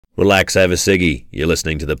Relax, have a ciggy. You're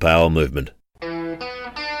listening to the Power Movement.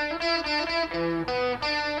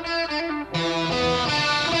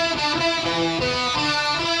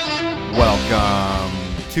 Welcome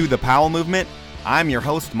to the Powell Movement. I'm your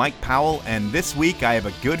host, Mike Powell, and this week I have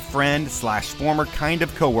a good friend / former kind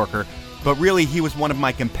of coworker, but really he was one of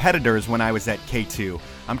my competitors when I was at K2.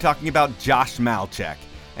 I'm talking about Josh Malczyk.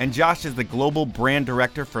 And Josh is the global brand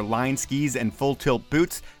director for Line Skis and Full Tilt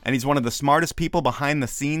Boots, and he's one of the smartest people behind the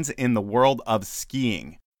scenes in the world of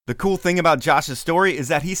skiing. The cool thing about Josh's story is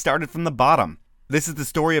that he started from the bottom. This is the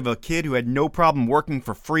story of a kid who had no problem working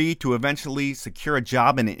for free to eventually secure a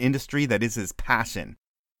job in an industry that is his passion.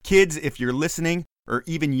 Kids, if you're listening, or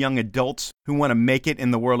even young adults who want to make it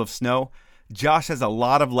in the world of snow, Josh has a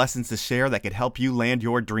lot of lessons to share that could help you land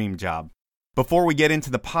your dream job. Before we get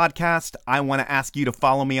into the podcast, I want to ask you to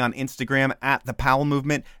follow me on Instagram at The Powell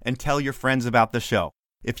Movement and tell your friends about the show.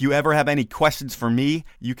 If you ever have any questions for me,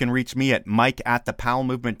 you can reach me at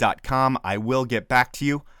mike@thepowellmovement.com. I will get back to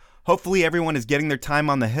you. Hopefully everyone is getting their time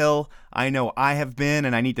on the hill. I know I have been,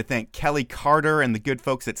 and I need to thank Kelly Carter and the good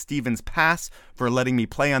folks at Stevens Pass for letting me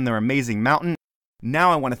play on their amazing mountain.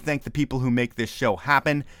 Now I want to thank the people who make this show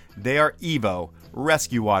happen. They are Evo,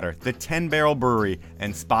 Rescue Water, the 10 Barrel Brewery,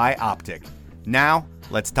 and Spy Optic. Now,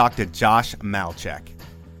 let's talk to Josh Malczyk.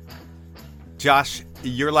 Josh,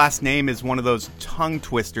 your last name is one of those tongue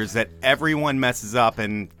twisters that everyone messes up,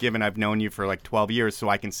 and given I've known you for like 12 years so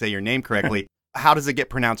I can say your name correctly, how does it get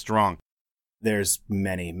pronounced wrong? There's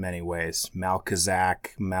many, many ways. Malkazak,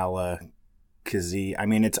 Malakazi. I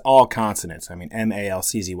mean, it's all consonants. I mean,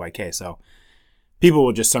 M-A-L-C-Z-Y-K. So people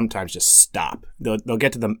will just sometimes just stop. They'll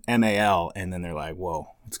get to the M-A-L, and then they're like, whoa,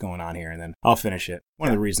 what's going on here? And then I'll finish it. One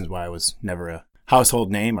of the reasons why I was never a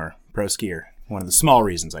household name or pro skier. One of the small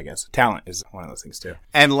reasons, I guess. Talent is one of those things, too.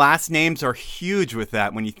 And last names are huge with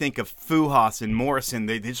that. When you think of Fuhas and Morrison,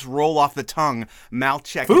 they just roll off the tongue.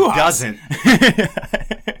 Malczyk doesn't.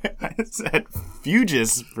 I said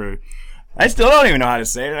Fugis for... I still don't even know how to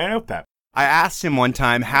say it. I know Pep. I asked him one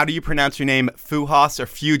time, how do you pronounce your name, Fuhas or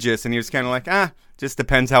Fugis? And he was kind of like, just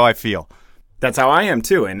depends how I feel. That's how I am,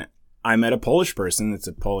 too. And I met a Polish person that's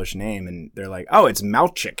a Polish name, and they're like, oh, it's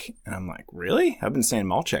Malczyk. And I'm like, really? I've been saying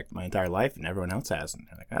Malczyk my entire life, and everyone else has. And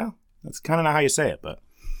they're like, oh, that's kind of not how you say it, but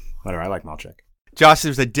whatever, I like Malczyk. Josh,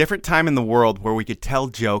 there's a different time in the world where we could tell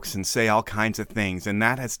jokes and say all kinds of things, and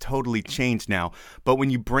that has totally changed now. But when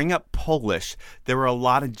you bring up Polish, there were a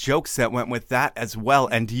lot of jokes that went with that as well.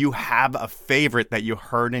 And do you have a favorite that you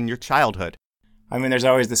heard in your childhood? I mean, there's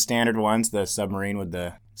always the standard ones, the submarine with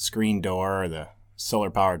the screen door or the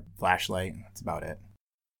solar-powered flashlight. That's about it.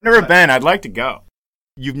 Never been. I'd like to go.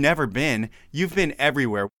 You've never been. You've been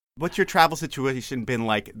everywhere. What's your travel situation been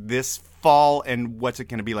like this fall, and what's it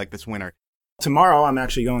going to be like this winter? Tomorrow, I'm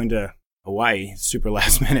actually going to Hawaii, super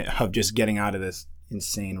last minute of just getting out of this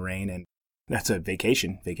insane rain. And that's a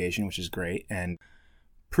vacation, which is great. And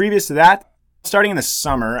previous to that, starting in the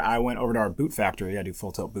summer, I went over to our boot factory. I do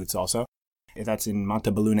full tilt boots also. That's in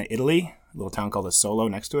Montebelluna, Italy, a little town called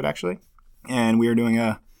Asolo next to it, actually. And we were doing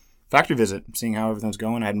a factory visit, seeing how everything was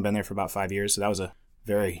going. I hadn't been there for about 5 years, so that was a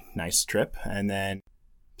very nice trip. And then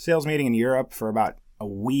sales meeting in Europe for about a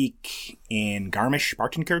week in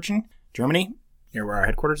Garmisch-Partenkirchen, Germany, near where our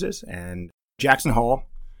headquarters is, and Jackson Hole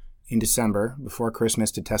in December before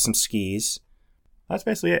Christmas to test some skis. That's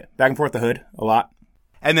basically it. Back and forth the hood a lot.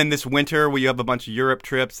 And then this winter, will you have a bunch of Europe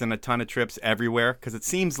trips and a ton of trips everywhere? Because it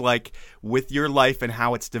seems like with your life and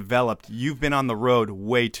how it's developed, you've been on the road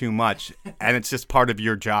way too much, and it's just part of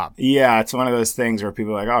your job. Yeah, it's one of those things where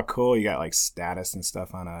people are like, oh, cool, you got like status and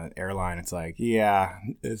stuff on an airline. It's like, yeah,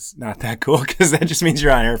 it's not that cool because that just means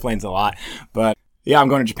you're on airplanes a lot. But yeah, I'm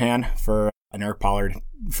going to Japan for an Eric Pollard,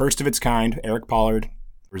 first of its kind, Eric Pollard,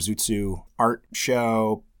 Rizutsu art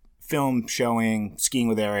show, film showing, skiing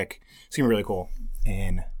with Eric. It's going to be really cool.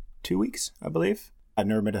 In 2 weeks, I believe. I've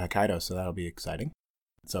never been to Hokkaido, so that'll be exciting.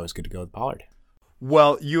 It's always good to go with Pollard.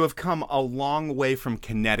 Well, you have come a long way from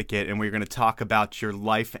Connecticut, and we're going to talk about your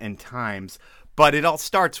life and times. But it all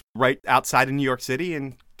starts right outside of New York City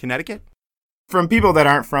in Connecticut? From people that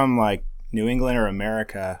aren't from, like, New England or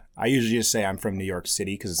America, I usually just say I'm from New York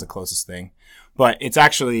City because it's the closest thing. But it's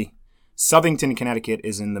actually, Southington, Connecticut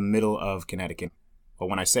is in the middle of Connecticut. But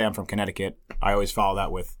when I say I'm from Connecticut, I always follow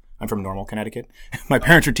that with I'm from Normal, Connecticut. My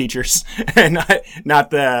parents are teachers, and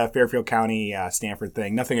not the Fairfield County, Stanford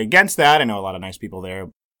thing. Nothing against that. I know a lot of nice people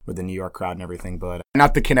there with the New York crowd and everything, but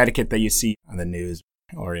not the Connecticut that you see on the news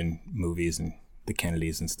or in movies and the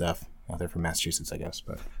Kennedys and stuff. They're from Massachusetts, I guess.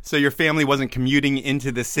 But so your family wasn't commuting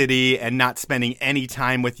into the city and not spending any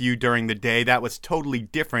time with you during the day. That was totally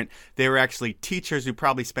different. They were actually teachers who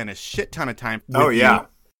probably spent a shit ton of time with you.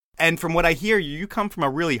 And from what I hear, you come from a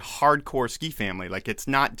really hardcore ski family. Like, it's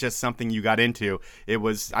not just something you got into. It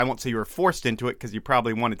was, I won't say you were forced into it because you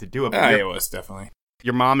probably wanted to do it. It was, definitely.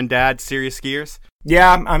 Your mom and dad, serious skiers?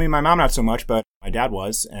 Yeah, I mean, my mom not so much, but my dad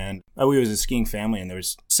was. And we was a skiing family, and there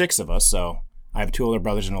was 6 of us. So I have 2 older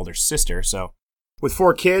brothers and an older sister. So with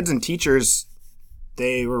 4 kids and teachers,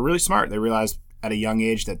 they were really smart. They realized at a young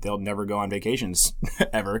age that they'll never go on vacations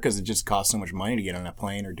ever because it just costs so much money to get on a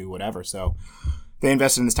plane or do whatever. So they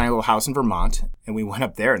invested in this tiny little house in Vermont, and we went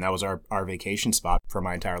up there, and that was our vacation spot for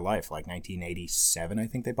my entire life. Like 1987, I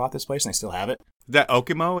think they bought this place, and I still have it. Is that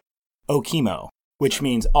Okemo? Okemo, which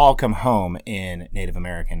means all come home in Native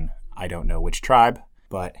American. I don't know which tribe,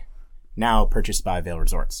 but now purchased by Vail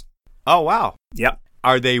Resorts. Oh, wow. Yep.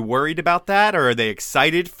 Are they worried about that, or are they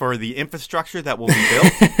excited for the infrastructure that will be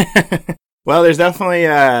built? Well, there's definitely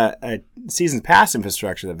a season's pass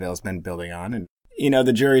infrastructure that Vail's been building on, and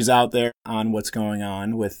the jury's out there on what's going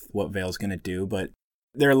on with what Vail's going to do, but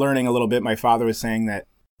they're learning a little bit. My father was saying that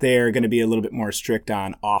they're going to be a little bit more strict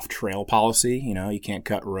on off-trail policy. You can't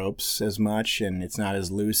cut ropes as much, and it's not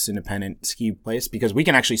as loose, independent ski place, because we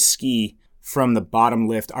can actually ski from the bottom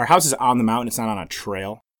lift. Our house is on the mountain. It's not on a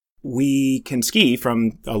trail. We can ski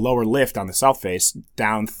from a lower lift on the south face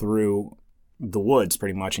down through the woods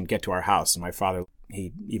pretty much and get to our house. And my father,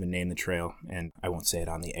 he even named the trail, and I won't say it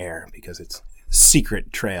on the air because it's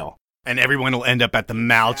secret trail. And everyone will end up at the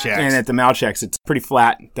Malczyks. And at the Malczyks, it's pretty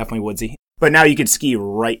flat, definitely woodsy. But now you could ski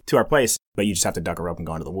right to our place, but you just have to duck a rope and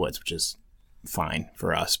go into the woods, which is fine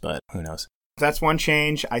for us, but who knows. That's one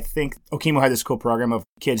change. I think Okemo had this cool program of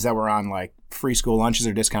kids that were on like free school lunches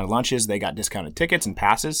or discounted lunches. They got discounted tickets and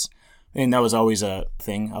passes, and that was always a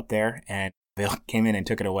thing up there. And Vail came in and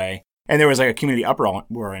took it away. And there was like a community uproar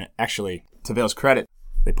where, actually, to Vail's credit,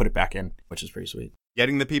 they put it back in, which is pretty sweet.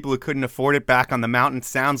 Getting the people who couldn't afford it back on the mountain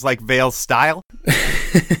sounds like Vail's style.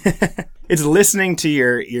 It's listening to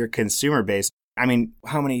your consumer base. I mean,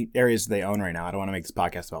 how many areas do they own right now? I don't want to make this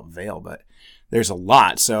podcast about Vail, but there's a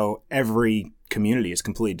lot. So every community is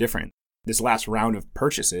completely different. This last round of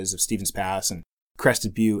purchases of Stevens Pass and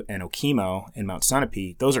Crested Butte and Okemo and Mount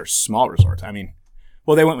Sunapee, those are small resorts. I mean,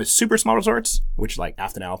 well, they went with super small resorts, which like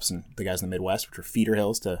Afton Alps and the guys in the Midwest, which were feeder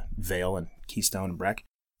hills to Vail and Keystone and Breck.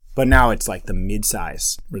 But now it's like the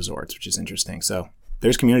mid-size resorts, which is interesting. So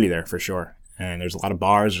there's community there for sure. And there's a lot of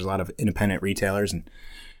bars, there's a lot of independent retailers and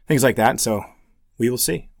things like that. So we will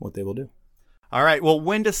see what they will do. All right. Well,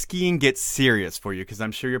 when does skiing get serious for you? Because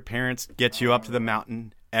I'm sure your parents get you up to the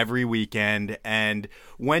mountain every weekend. And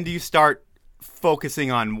when do you start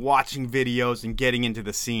focusing on watching videos and getting into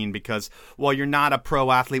the scene? Because while you're not a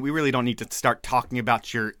pro athlete, we really don't need to start talking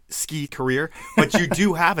about your ski career. But you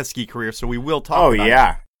do have a ski career, so we will talk about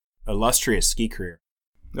it. Illustrious ski career.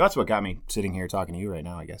 That's what got me sitting here talking to you right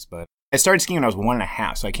now, I guess. But I started skiing when I was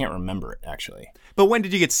 1.5, so I can't remember it, actually. But when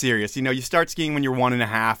did you get serious? You start skiing when you're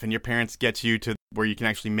 1.5, and your parents get you to where you can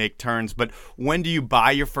actually make turns. But when do you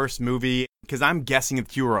buy your first movie? Because I'm guessing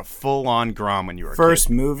that you were a full-on grom when you were a First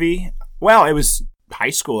kid. Movie? Well, it was high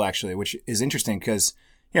school, actually, which is interesting because,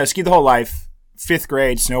 skied the whole life. 5th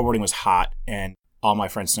grade, snowboarding was hot, and all my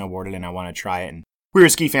friends snowboarded, and I wanted to try it. And we were a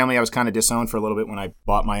ski family. I was kind of disowned for a little bit when I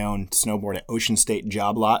bought my own snowboard at Ocean State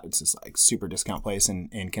Job Lot. It's this like super discount place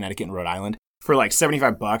in Connecticut and Rhode Island. For like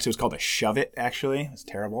 $75. It was called a Shove It, actually. It was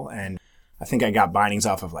terrible. And I think I got bindings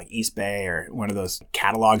off of like East Bay or one of those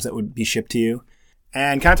catalogs that would be shipped to you.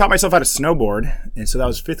 And kind of taught myself how to snowboard. And so that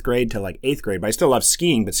was 5th grade to like 8th grade. But I still loved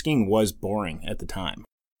skiing, but skiing was boring at the time.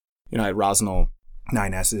 I had Rosinal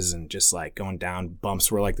 9S's and just like going down. Bumps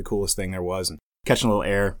were like the coolest thing there was and catching a little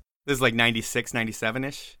air. This is like 96,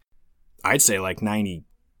 97-ish? I'd say like 90.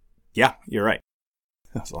 Yeah, you're right.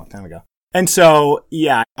 That was a long time ago. And so,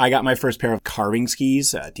 yeah, I got my first pair of carving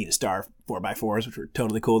skis, Tita Star 4x4s, which were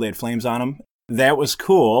totally cool. They had flames on them. That was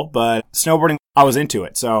cool, but snowboarding, I was into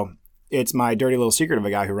it. So it's my dirty little secret of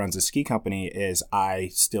a guy who runs a ski company is I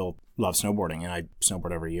still love snowboarding, and I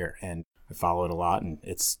snowboard every year, and I follow it a lot. And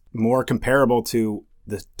it's more comparable to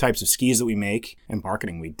the types of skis that we make and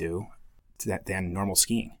marketing we do than normal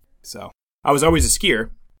skiing. So I was always a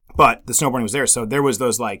skier, but the snowboarding was there. So there was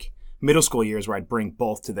those like middle school years where I'd bring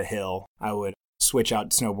both to the hill. I would switch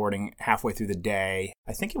out snowboarding halfway through the day.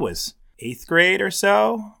 I think it was 8th grade or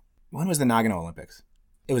so. When was the Nagano Olympics?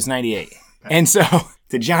 It was 98. And so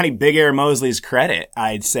to Johnny Big Air Mosley's credit,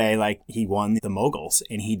 I'd say like he won the moguls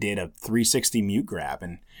and he did a 360 mute grab.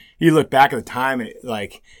 And you look back at the time, and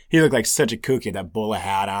like he looked like such a kook. He had that bowler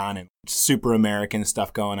hat on and super American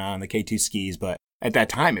stuff going on, the K2 skis. But at that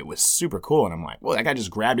time, it was super cool. And I'm like, well, that guy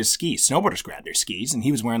just grabbed his skis. Snowboarders grabbed their skis, and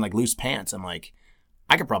he was wearing like loose pants. I'm like,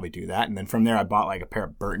 I could probably do that. And then from there, I bought like a pair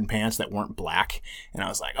of Burton pants that weren't black. And I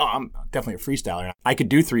was like, oh, I'm definitely a freestyler. I could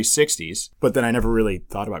do 360s, but then I never really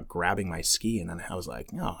thought about grabbing my ski. And then I was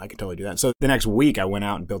like, no, I could totally do that. So the next week I went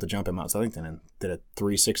out and built a jump at Mount Southington and did a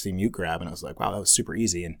 360 mute grab. And I was like, wow, that was super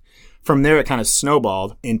easy. And from there, it kind of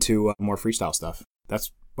snowballed into more freestyle stuff.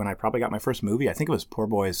 That's when I probably got my first movie. I think it was Poor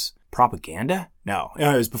Boys Propaganda. No,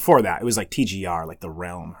 it was before that. It was like TGR, like The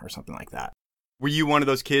Realm or something like that. Were you one of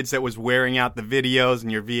those kids that was wearing out the videos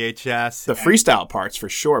and your VHS? The freestyle parts for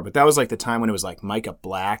sure, but that was like the time when it was like Micah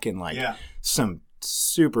Black and like some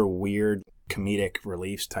super weird comedic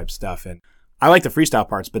reliefs type stuff. And I like the freestyle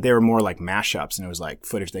parts, but they were more like mashups, and it was like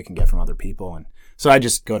footage they can get from other people. And so I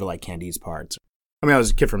just go to like Candide's parts. I mean, I was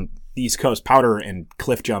a kid from the East Coast. Powder and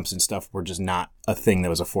cliff jumps and stuff were just not a thing that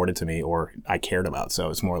was afforded to me or I cared about. So it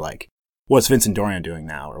was more like, what's Vincent Dorian doing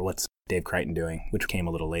now? Or what's Dave Crichton doing, which came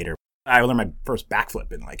a little later. I learned my first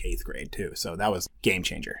backflip in like 8th grade too. So that was game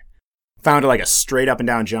changer. Found like a straight up and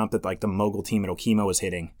down jump that like the mogul team at Okemo was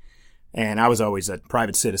hitting. And I was always a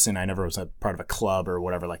private citizen. I never was a part of a club or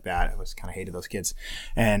whatever like that. I was kind of hated those kids.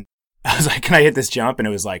 And I was like, can I hit this jump? And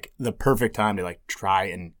it was like the perfect time to like try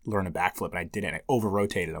and learn a backflip. And I did it. I over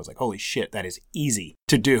rotated. I was like, holy shit, that is easy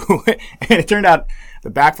to do. And it turned out the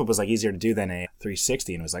backflip was like easier to do than a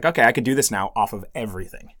 360. And it was like, okay, I could do this now off of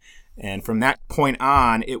everything. And from that point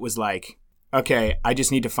on, it was like, okay, I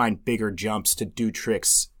just need to find bigger jumps to do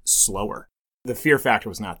tricks slower. The fear factor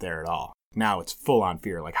was not there at all. Now it's full on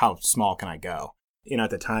fear. Like, how small can I go? You know, at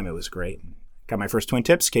the time it was great. Got my first twin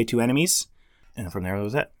tips, K2 enemies. And from there, that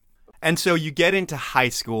was it. And so you get into high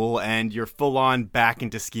school and you're full on back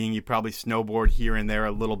into skiing. You probably snowboard here and there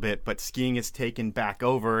a little bit, but skiing is taken back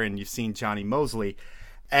over and you've seen Johnny Mosley.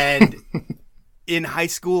 And in high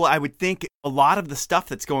school, I would think a lot of the stuff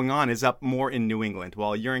that's going on is up more in New England.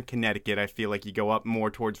 While you're in Connecticut, I feel like you go up more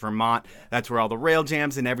towards Vermont. That's where all the rail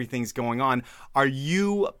jams and everything's going on. Are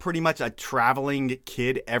you pretty much a traveling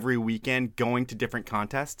kid every weekend going to different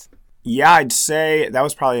contests? Yeah, I'd say that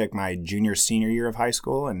was probably like my junior, senior year of high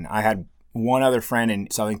school. And I had one other friend in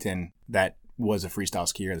Southington that was a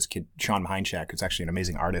freestyle skier, this kid, Sean Heinchak, who's actually an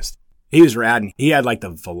amazing artist. He was rad. And he had like the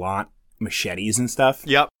Volant machetes and stuff.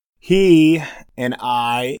 Yep. He and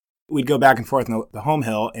I, we'd go back and forth in the home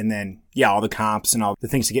hill, and then, all the comps and all the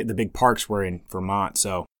things to get in the big parks were in Vermont.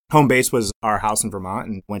 So home base was our house in Vermont,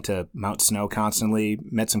 and went to Mount Snow constantly,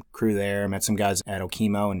 met some crew there, met some guys at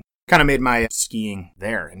Okemo, and kind of made my skiing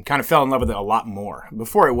there and kind of fell in love with it a lot more.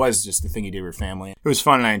 Before it was just the thing you did with your family. It was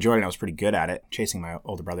fun and I enjoyed it and I was pretty good at it, chasing my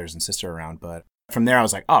older brothers and sister around. But from there I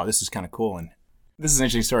was like, oh, this is kind of cool. And this is an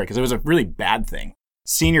interesting story because it was a really bad thing.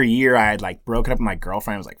 Senior year, I had like broken up with my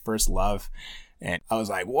girlfriend. It was like first love. And I was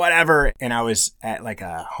like, whatever. And I was at like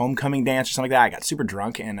a homecoming dance or something like that. I got super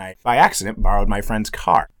drunk and I, by accident, borrowed my friend's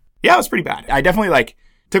car. Yeah, it was pretty bad. I definitely like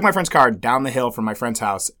took my friend's car down the hill from my friend's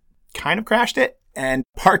house, kind of crashed it and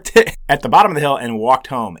parked it at the bottom of the hill and walked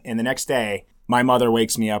home. And the next day, my mother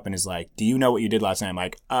wakes me up and is like, do you know what you did last night? I'm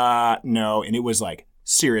like, no. And it was like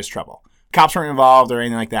serious trouble. Cops weren't involved or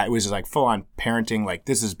anything like that. It was just like full on parenting. Like,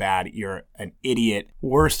 this is bad. You're an idiot.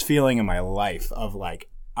 Worst feeling in my life of like,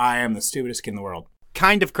 I am the stupidest kid in the world.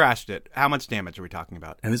 Kind of crashed it. How much damage are we talking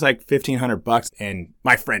about? It was like $1,500. And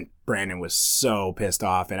my friend Brandon was so pissed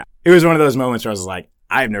off. And it was one of those moments where I was like,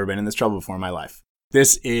 I've never been in this trouble before in my life.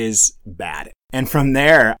 This is bad. And from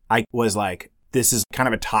there, I was like, this is kind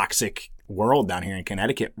of a toxic world down here in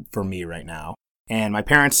Connecticut for me right now. And my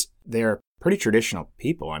parents, they're pretty traditional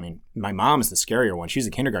people. I mean, my mom is the scarier one. She's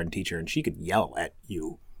a kindergarten teacher and she could yell at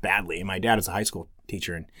you badly. And my dad is a high school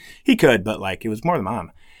teacher and he could, but like it was more the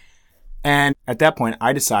mom. And at that point,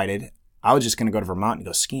 I decided I was just going to go to Vermont and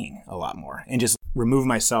go skiing a lot more and just remove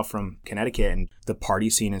myself from Connecticut and the party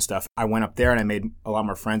scene and stuff. I went up there and I made a lot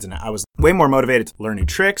more friends and I was way more motivated to learn new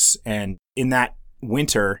tricks. And in that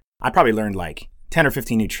winter, I probably learned like 10 or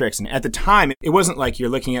 15 new tricks. And at the time, it wasn't like you're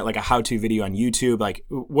looking at like a how-to video on YouTube. Like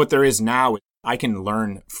what there is now, I can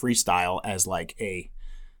learn freestyle as like a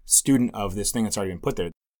student of this thing that's already been put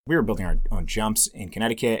there. We were building our own jumps in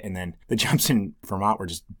Connecticut, and then the jumps in Vermont were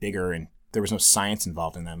just bigger and there was no science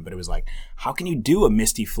involved in them. But it was like, how can you do a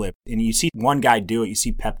Misty flip? And you see one guy do it. You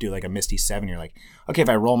see Pep do like a Misty 7. You're like, okay, if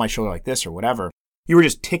I roll my shoulder like this or whatever. You were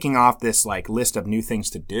just ticking off this like list of new things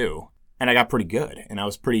to do. And I got pretty good and I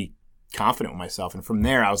was pretty confident with myself. And from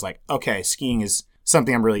there, I was like, okay, skiing is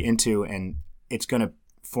something I'm really into and it's going to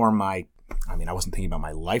form I wasn't thinking about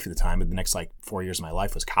my life at the time, but the next like 4 years of my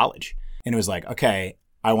life was college. And it was like, okay,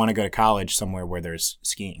 I want to go to college somewhere where there's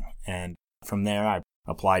skiing. And from there, I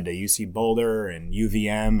applied to UC Boulder and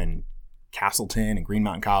UVM and Castleton and Green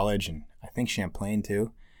Mountain College and I think Champlain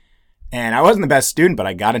too. And I wasn't the best student, but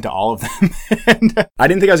I got into all of them. And I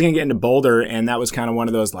didn't think I was going to get into Boulder. And that was kind of one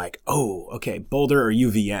of those like, oh, okay, Boulder or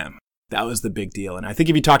UVM. That was the big deal. And I think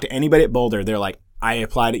if you talk to anybody at Boulder, they're like, I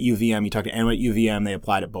applied at UVM. You talk to anyone at UVM, they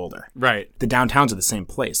applied at Boulder. Right. The downtowns are the same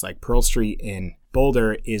place. Like Pearl Street in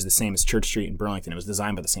Boulder is the same as Church Street in Burlington. It was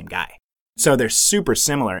designed by the same guy. So they're super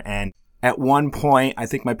similar. And at one point, I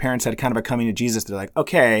think my parents had kind of a coming to Jesus. They're like,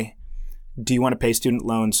 okay, do you want to pay student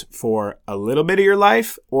loans for a little bit of your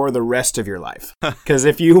life or the rest of your life? Because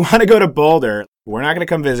if you want to go to Boulder, we're not going to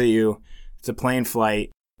come visit you. It's a plane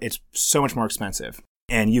flight. It's so much more expensive.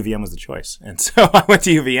 And UVM was the choice. And so I went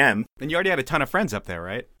to UVM. And you already had a ton of friends up there,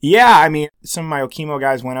 right? Yeah. I mean, some of my Okemo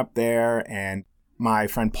guys went up there. And my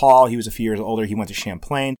friend Paul, he was a few years older. He went to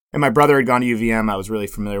Champlain. And my brother had gone to UVM. I was really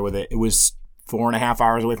familiar with it. It was 4.5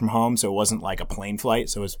 hours away from home. So it wasn't like a plane flight.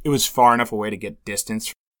 So it was far enough away to get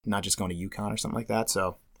distance, not just going to UConn or something like that.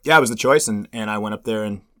 So yeah, it was the choice. And I went up there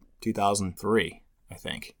in 2003, I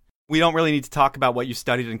think. We don't really need to talk about what you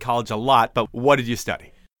studied in college a lot, but what did you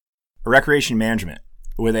study? Recreation management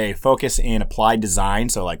with a focus in applied design.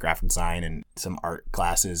 So like graphic design and some art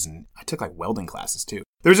classes. And I took like welding classes too.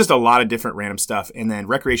 There was just a lot of different random stuff. And then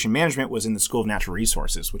recreation management was in the School of Natural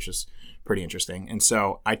Resources, which is pretty interesting. And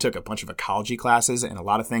so I took a bunch of ecology classes and a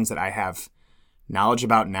lot of things that I have knowledge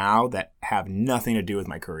about now that have nothing to do with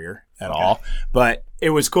my career at all. But it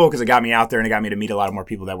was cool because it got me out there and it got me to meet a lot more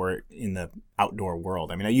people that were in the outdoor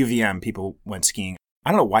world. I mean, at UVM, people went skiing. I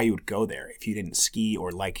don't know why you would go there if you didn't ski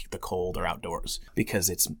or like the cold or outdoors, because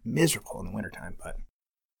it's miserable in the wintertime, but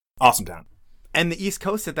awesome town. And the East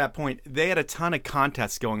Coast at that point, they had a ton of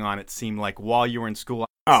contests going on, it seemed like, while you were in school.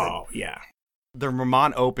 Oh, yeah. The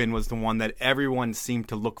Vermont Open was the one that everyone seemed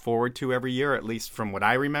to look forward to every year, at least from what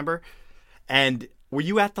I remember. And were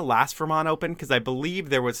you at the last Vermont Open? Because I believe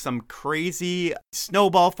there was some crazy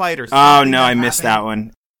snowball fight or something. Oh, no, I missed that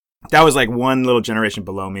one. That was like one little generation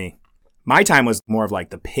below me. My time was more of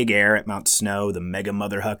like the Pig Air at Mount Snow, the Mega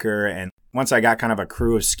Mother Hucker. And once I got kind of a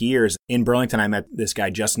crew of skiers in Burlington, I met this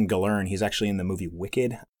guy, Justin Galern. He's actually in the movie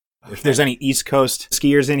Wicked. If there's any East Coast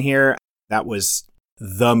skiers in here, that was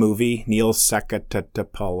the movie. Neil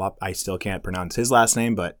Sekatapalap. I still can't pronounce his last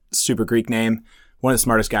name, but super Greek name. One of the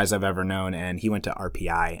smartest guys I've ever known. And he went to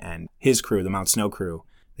RPI, and his crew, the Mount Snow crew,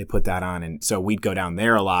 they put that on. And so we'd go down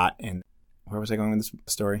there a lot. And where was I going with this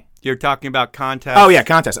story? You're talking about contests. Oh, yeah,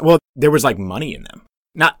 contests. Well, there was like money in them.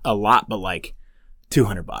 Not a lot, but like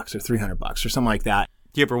 $200 or $300 or something like that.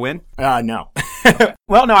 Do you ever win? No.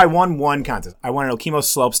 Well, no, I won one contest. I won an Okemo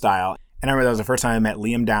slope style. And I remember that was the first time I met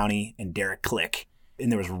Liam Downey and Derek Click.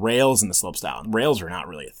 And there was rails in the slope style. And rails were not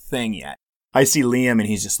really a thing yet. I see Liam and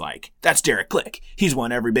he's just like, that's Derek Click. He's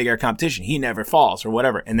won every big air competition. He never falls or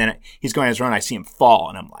whatever. And then he's going on his run. I see him fall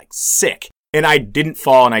and I'm like, sick. And I didn't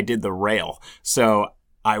fall and I did the rail. So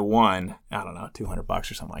I won, I don't know, $200 or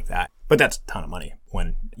something like that. But that's a ton of money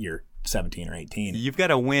when you're 17 or 18. You've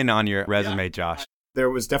got a win on your resume, Josh. There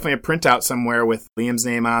was definitely a printout somewhere with Liam's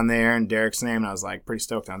name on there and Derek's name. And I was like pretty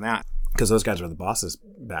stoked on that because those guys were the bosses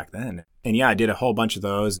back then. And yeah, I did a whole bunch of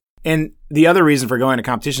those. And the other reason for going to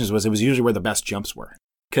competitions was it was usually where the best jumps were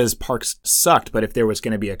because parks sucked. But if there was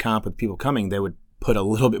going to be a comp with people coming, they would put a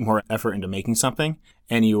little bit more effort into making something.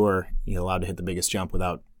 And you were allowed to hit the biggest jump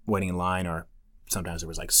without waiting in line, or sometimes there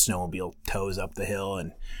was like snowmobile tows up the hill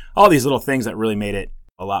and all these little things that really made it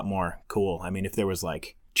a lot more cool. I mean, if there was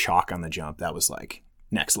like chalk on the jump, that was like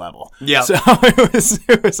next level. Yeah. So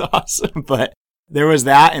it was awesome. But there was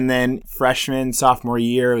that. And then freshman, sophomore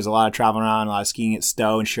year, it was a lot of traveling around, a lot of skiing at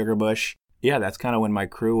Stowe and Sugarbush. Yeah, that's kind of when my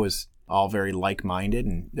crew was all very like-minded,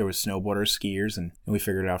 and there was snowboarders, skiers, and we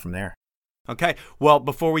figured it out from there. Okay, well,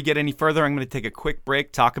 before we get any further, I'm going to take a quick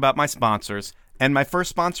break, talk about my sponsors. And my first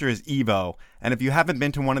sponsor is Evo. And if you haven't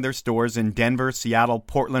been to one of their stores in Denver, Seattle,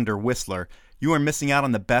 Portland, or Whistler, you are missing out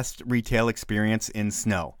on the best retail experience in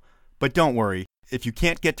snow. But don't worry, if you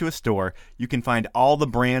can't get to a store, you can find all the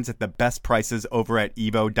brands at the best prices over at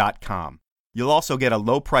evo.com. You'll also get a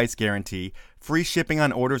low price guarantee, free shipping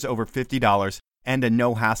on orders over $50, and a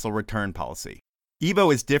no-hassle return policy.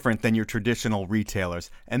 Evo is different than your traditional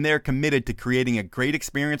retailers, and they're committed to creating a great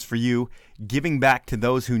experience for you, giving back to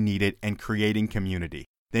those who need it, and creating community.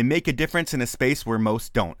 They make a difference in a space where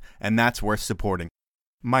most don't, and that's worth supporting.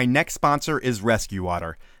 My next sponsor is Rescue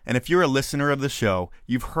Water, and if you're a listener of the show,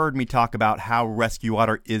 you've heard me talk about how Rescue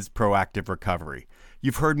Water is proactive recovery.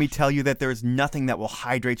 You've heard me tell you that there is nothing that will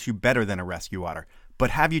hydrate you better than a Rescue Water.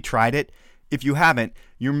 But have you tried it? If you haven't,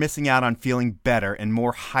 you're missing out on feeling better and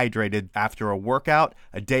more hydrated after a workout,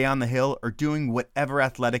 a day on the hill, or doing whatever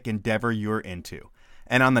athletic endeavor you're into.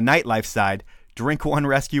 And on the nightlife side, drink one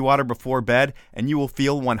Rescue Water before bed and you will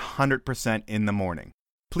feel 100% in the morning.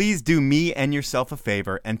 Please do me and yourself a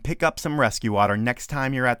favor and pick up some rescue water next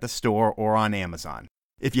time you're at the store or on Amazon.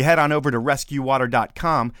 If you head on over to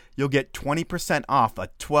rescuewater.com, you'll get 20% off a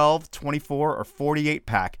 12, 24, or 48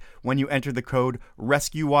 pack when you enter the code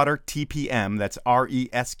RescueWaterTPM. That's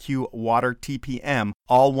RESQ Water TPM,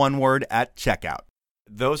 all one word at checkout.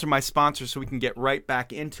 Those are my sponsors, so we can get right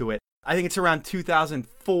back into it. I think it's around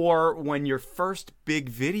 2004 when your first big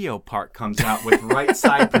video part comes out with Right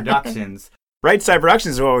Side Productions. Right Side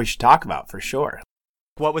Productions is what we should talk about for sure.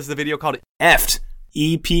 What was the video called? Effed.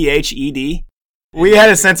 EPHED. We had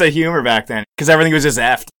a sense of humor back then because everything was just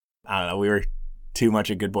effed. I don't know. We were too much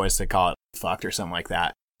of good boys to call it fucked or something like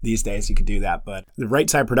that. These days you could do that. But the Right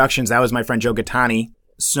Side Productions, that was my friend Joe Gattani,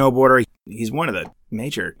 snowboarder. He's one of the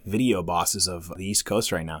major video bosses of the East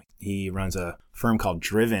Coast right now. He runs a firm called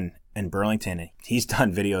Driven in Burlington. He's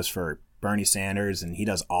done videos for Bernie Sanders and he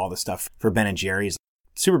does all the stuff for Ben & Jerry's.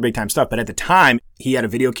 Super big time stuff. But at the time, he had a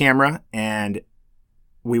video camera and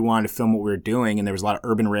we wanted to film what we were doing, and there was a lot of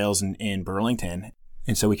urban rails in Burlington.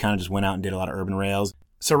 And so we kind of just went out and did a lot of urban rails.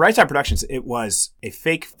 So Right Side Productions, it was a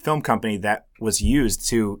fake film company that was used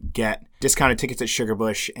to get discounted tickets at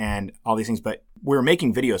Sugarbush and all these things. But we were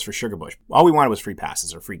making videos for Sugarbush. All we wanted was free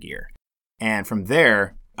passes or free gear. And from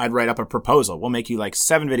there, I'd write up a proposal. We'll make you like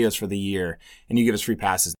 7 videos for the year, and you give us free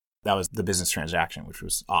passes. That was the business transaction, which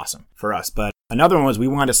was awesome for us. But another one was we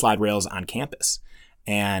wanted to slide rails on campus.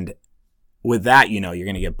 And with that, you know, you're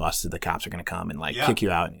going to get busted. The cops are going to come and kick you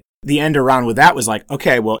out. The end around with that was like,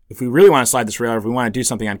 okay, well, if we really want to slide this rail, or if we want to do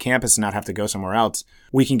something on campus and not have to go somewhere else,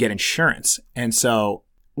 we can get insurance. And so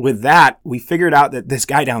with that, we figured out that this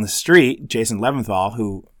guy down the street, Jason Levinthal,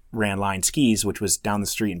 who ran Line Skis, which was down the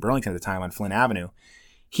street in Burlington at the time on Flint Avenue,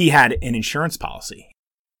 he had an insurance policy.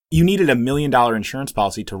 You needed $1 million insurance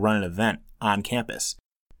policy to run an event on campus.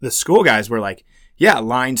 The school guys were like, yeah,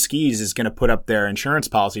 Line Skis is going to put up their insurance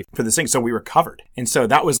policy for this thing. So we were covered. And so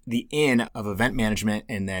that was the in of event management.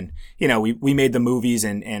 And then, you know, we made the movies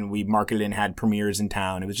and we marketed and had premieres in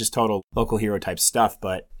town. It was just total local hero type stuff.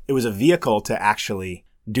 But it was a vehicle to actually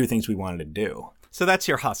do things we wanted to do. So that's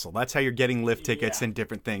your hustle. That's how you're getting lift tickets and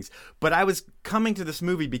different things. But I was coming to this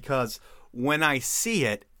movie because when I see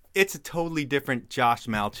it, it's a totally different Josh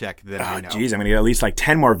Malczyk than I know. Geez, I'm going to get at least like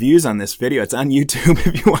 10 more views on this video. It's on YouTube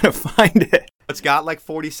if you want to find it. It's got like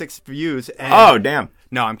 46 views. And oh, damn.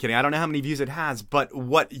 No, I'm kidding. I don't know how many views it has. But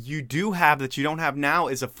what you do have that you don't have now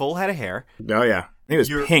is a full head of hair. Oh, yeah. I think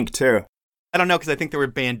it was pink, too. I don't know, because I think there were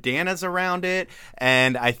bandanas around it.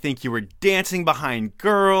 And I think you were dancing behind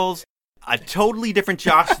girls. A totally different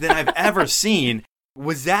Josh than I've ever seen.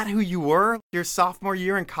 Was that who you were your sophomore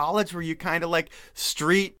year in college? Were you kind of like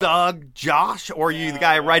street thug Josh? Or were you the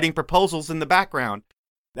guy writing proposals in the background?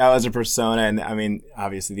 That was a persona. And I mean,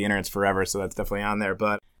 obviously the internet's forever, so that's definitely on there.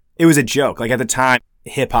 But it was a joke. Like at the time,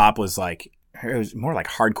 hip hop was like, it was more like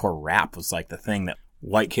hardcore rap was like the thing that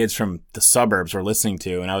white kids from the suburbs were listening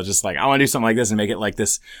to. And I was just like, I want to do something like this and make it like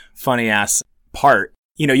this funny ass part.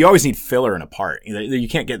 You know, you always need filler in a part. You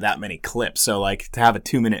can't get that many clips. So like to have a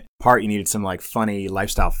 2-minute part, you needed some like funny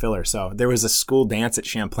lifestyle filler. So there was a school dance at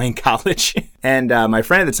Champlain College. And my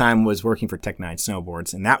friend at the time was working for Tech 9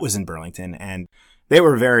 Snowboards, and that was in Burlington. And they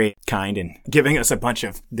were very kind in giving us a bunch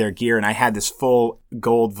of their gear. And I had this full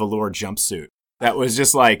gold velour jumpsuit. That was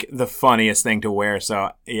just like the funniest thing to wear.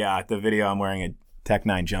 So yeah, the video, I'm wearing a Tech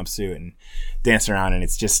 9 jumpsuit and dancing around, and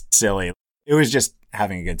it's just silly. It was just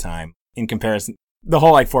having a good time in comparison. The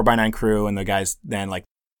whole like 4x9 crew and the guys then, like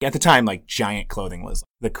at the time, like giant clothing was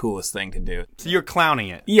the coolest thing to do. So you're clowning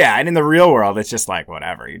it. Yeah. And in the real world, it's just like,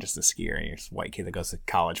 whatever. You're just a skier and you're just a white kid that goes to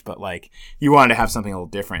college. But like you wanted to have something a little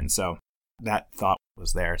different. So that thought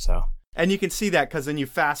was there. So. And you can see that because then you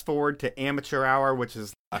fast forward to Amateur Hour, which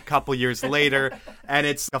is a couple years later. And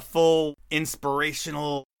it's a full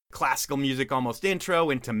inspirational classical music, almost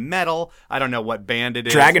intro into metal. I don't know what band it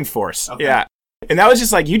is. Dragon Force. Okay. Yeah. And that was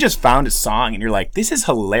just like, you just found a song and you're like, this is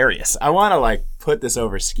hilarious. I want to like put this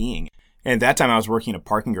over skiing. And at that time I was working in a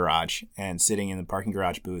parking garage and sitting in the parking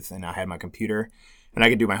garage booth, and I had my computer and I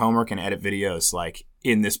could do my homework and edit videos like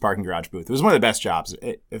in this parking garage booth. It was one of the best jobs.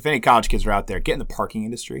 If any college kids are out there, get in the parking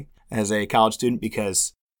industry as a college student,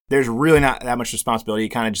 because there's really not that much responsibility. You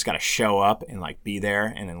kind of just got to show up and like be there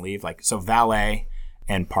and then leave. Like, so valet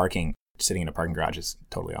and parking, sitting in a parking garage is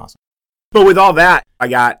totally awesome. But with all that, I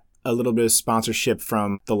got a little bit of sponsorship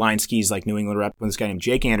from the Line Skis, like New England rep, with this guy named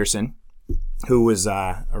Jake Anderson, who was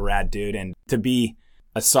a rad dude. And to be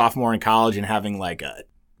a sophomore in college and having like a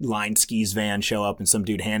Line Skis van show up and some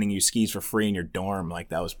dude handing you skis for free in your dorm, like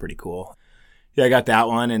that was pretty cool. Yeah, I got that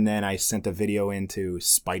one. And then I sent a video into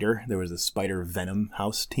Spider. There was a Spider Venom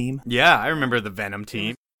House team. Yeah, I remember the Venom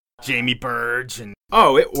team. Jamie Burge and...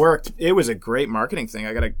 Oh, it worked. It was a great marketing thing.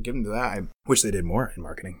 I got to give them to that. I wish they did more in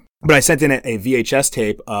marketing. But I sent in a VHS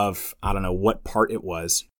tape of, I don't know what part it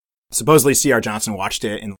was. Supposedly C.R. Johnson watched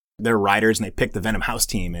it and they're writers and they picked the Venom House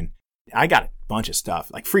team. And I got a bunch of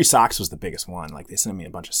stuff. Like free socks was the biggest one. Like they sent me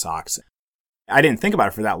a bunch of socks. I didn't think about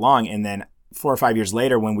it for that long. And then 4 or 5 years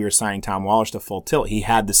later, when we were signing Tom Wallish to Full Tilt, he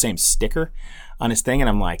had the same sticker on his thing. And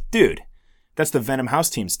I'm like, dude, that's the Venom House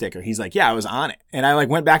team sticker. He's like, yeah, I was on it. And I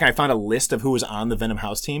went back and I found a list of who was on the Venom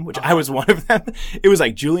House team, which I was one of them. It was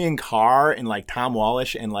like Julian Carr and like Tom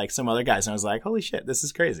Wallish and like some other guys. And I was like, holy shit, this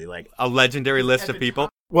is crazy. Like a legendary list of people.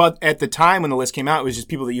 Well, at the time when the list came out, it was just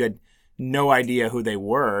people that you had no idea who they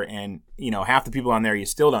were. And, half the people on there, you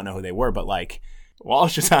still don't know who they were. But like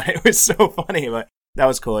Wallish was on it. It was so funny, but that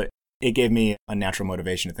was cool. It gave me a natural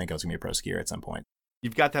motivation to think I was going to be a pro skier at some point.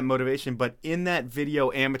 You've got that motivation, but in that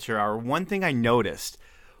video amateur hour, one thing I noticed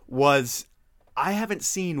was I haven't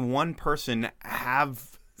seen one person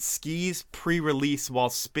have skis pre-release while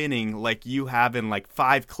spinning like you have in like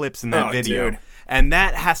 5 clips in that video. Dude. And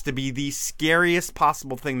that has to be the scariest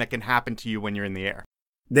possible thing that can happen to you when you're in the air.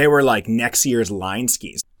 They were like next year's line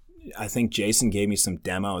skis. I think Jason gave me some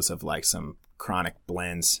demos of like some Chronic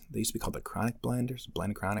blends. They used to be called the Chronic Blend or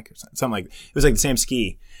Blend Chronic or something like. It was like the same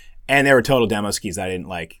ski. And they were total demo skis. I didn't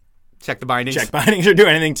check the bindings or do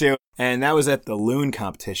anything to. And that was at the Loon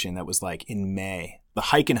competition that was like in May. The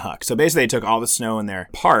Hike and Huck. So basically they took all the snow in their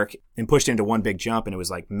park and pushed it into one big jump, and it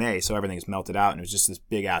was like May, so everything was melted out and it was just this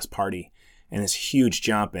big ass party and this huge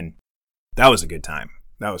jump, and that was a good time.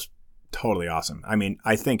 That was totally awesome. I mean,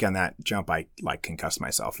 I think on that jump I concussed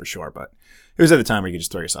myself for sure, but it was at the time where you could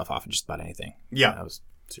just throw yourself off of just about anything. Yeah. That was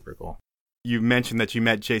super cool. You mentioned that you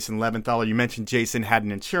met Jason Levinthal. You mentioned Jason had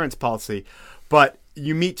an insurance policy, but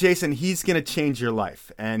you meet Jason, he's going to change your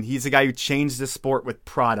life. And he's a guy who changed the sport with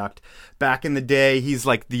product. Back in the day, he's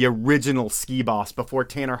like the original ski boss. Before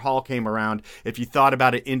Tanner Hall came around, if you thought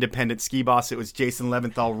about an independent ski boss, it was Jason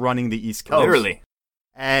Levinthal running the East Coast. Literally.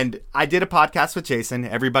 And I did a podcast with Jason.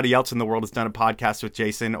 Everybody else in the world has done a podcast with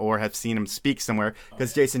Jason or have seen him speak somewhere,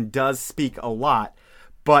 because Jason does speak a lot.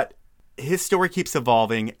 But his story keeps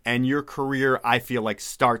evolving, and your career, I feel like,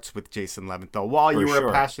 starts with Jason Levinthal. While you were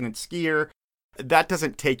a passionate skier, that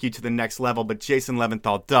doesn't take you to the next level, but Jason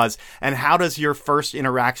Levinthal does. And how does your first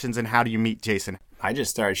interactions and how do you meet Jason? I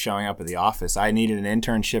just started showing up at the office. I needed an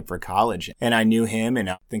internship for college, and I knew him, and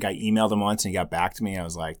I think I emailed him once, and he got back to me. I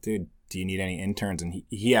was like, dude, do you need any interns? And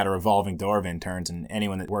he had a revolving door of interns, and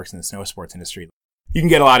anyone that works in the snow sports industry, you can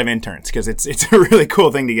get a lot of interns because it's a really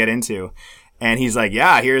cool thing to get into. And he's like,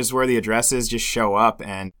 yeah, here's where the address is. Just show up.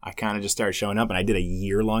 And I kind of just started showing up, and I did a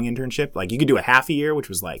year-long internship. Like, you could do a half a year, which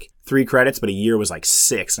was like 3 credits, but a year was like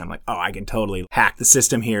 6. And I'm like, oh, I can totally hack the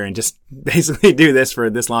system here and just basically do this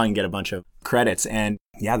for this long and get a bunch of credits. And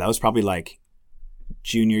yeah, that was probably like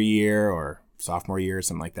junior year or sophomore year or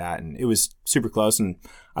something like that. And it was super close. And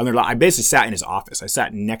I learned a lot. I basically sat in his office. I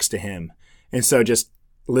sat next to him. And so just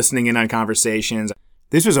listening in on conversations.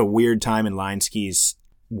 This was a weird time in line skis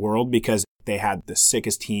world because they had the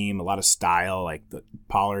sickest team, a lot of style, like the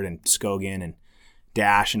Pollard and Skogan and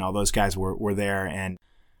Dash and all those guys were there. And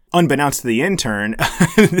unbeknownst to the intern,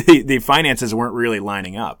 the finances weren't really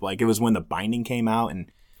lining up. Like, it was when the binding came out.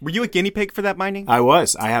 And were you a guinea pig for that binding? I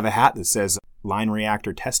was. I have a hat that says Line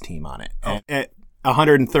Reactor Test Team on it. Oh. At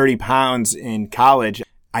 130 pounds in college,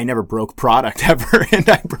 I never broke product ever. And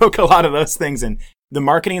I broke a lot of those things. And the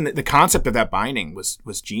marketing and the concept of that binding was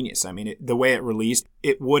genius. I mean, the way it released,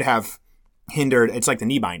 it would have hindered, it's like the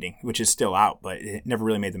knee binding, which is still out, but it never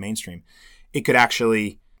really made the mainstream. It could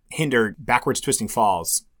actually hinder backwards twisting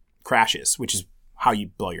falls, crashes, which is how you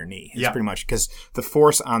blow your knee. It's pretty much because the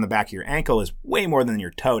force on the back of your ankle is way more than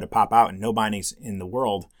your toe to pop out, and no bindings in the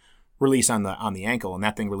world release on the ankle, and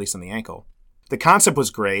that thing released on the ankle. The concept was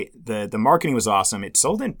great. The marketing was awesome. It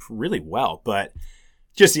sold in really well, but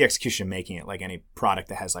just the execution of making it, like any product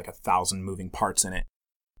that has like 1,000 moving parts in it,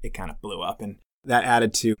 it kind of blew up. And that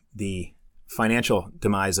added to the financial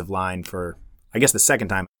demise of Line for, I guess, the second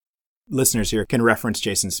time. Listeners here can reference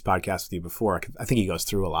Jason's podcast with you before. I think he goes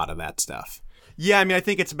through a lot of that stuff. Yeah, I mean, I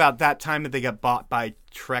think it's about that time that they got bought by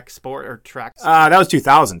Trek Sport or Trek. That was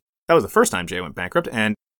 2000. That was the first time Jay went bankrupt,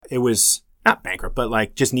 and it was not bankrupt, but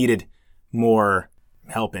like just needed more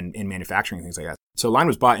help in manufacturing and things like that. So Line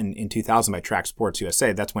was bought in 2000 by Track Sports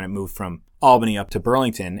USA. That's when it moved from Albany up to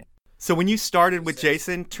Burlington. So when you started with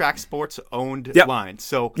Jason, Track Sports owned Line.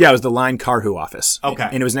 So yeah, it was the Line Carhu office. Okay.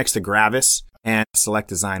 And it was next to Gravis and Select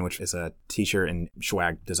Design, which is a t-shirt and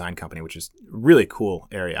swag design company, which is a really cool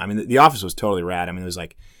area. I mean, the office was totally rad. I mean, there was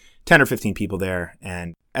like 10 or 15 people there.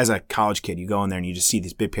 And as a college kid, you go in there and you just see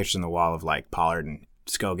these big pictures on the wall of like Pollard and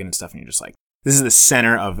Skogan and stuff, and you're just like, this is the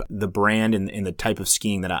center of the brand and the type of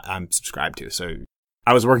skiing that I'm subscribed to. So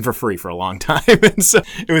I was working for free for a long time, and so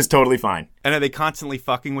it was totally fine. And are they constantly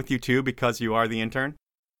fucking with you too because you are the intern?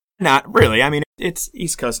 Not really. I mean, it's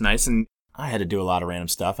East Coast nice, and I had to do a lot of random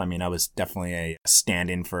stuff. I mean, I was definitely a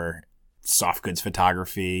stand-in for soft goods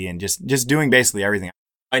photography and just doing basically everything.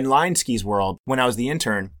 In line skis world, when I was the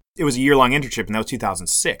intern, it was a year-long internship, and that was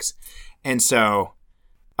 2006. And so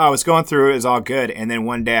I was going through it was all good. And then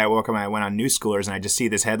one day I woke up and I went on New Schoolers, and I just see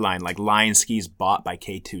this headline, like, Line skis bought by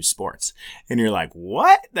K2 Sports. And you're like,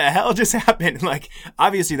 what the hell just happened? Like,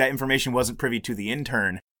 obviously that information wasn't privy to the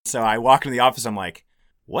intern. So I walk into the office, I'm like,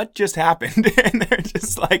 what just happened? And they're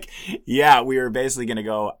just like, yeah, we were basically going to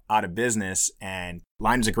go out of business, and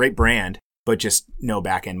Line's a great brand, but just no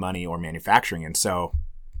back-end money or manufacturing. And so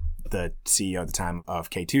the CEO at the time of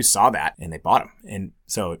K2 saw that, and they bought him. And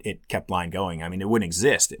so it kept Line going. I mean, it wouldn't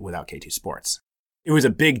exist without K2 Sports. It was a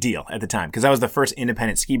big deal at the time because that was the first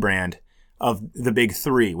independent ski brand of the big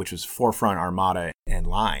three, which was Forefront, Armada, and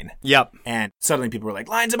Line. Yep. And suddenly people were like,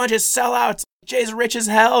 Line's a bunch of sellouts. Jay's rich as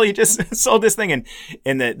hell. He just sold this thing.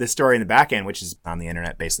 And the story in the back end, which is on the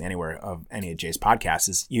internet basically anywhere of any of Jay's podcasts,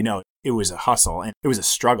 is, it was a hustle and it was a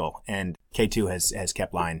struggle. And K2 has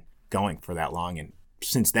kept Line going for that long. And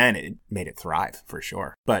since then, it made it thrive for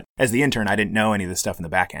sure. But as the intern, I didn't know any of the stuff in the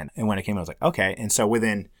back end. And when it came, I was like, okay. And so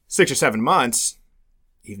within 6 or 7 months,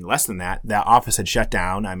 even less than that, that office had shut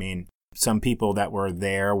down. I mean, some people that were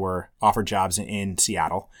there were offered jobs in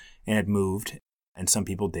Seattle and had moved, and some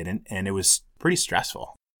people didn't. And it was pretty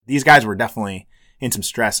stressful. These guys were definitely in some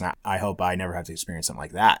stress, and I hope I never have to experience something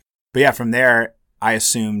like that. But yeah, from there, I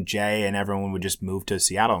assumed Jay and everyone would just move to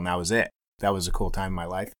Seattle, and that was it. That was a cool time in my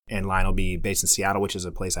life. And Line will be based in Seattle, which is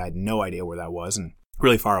a place I had no idea where that was and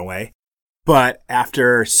really far away. But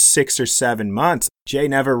after 6 or 7 months, Jay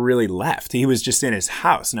never really left. He was just in his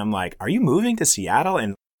house. And I'm like, are you moving to Seattle?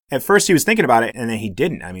 And at first he was thinking about it, and then he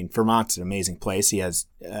didn't. I mean, Vermont's an amazing place. He has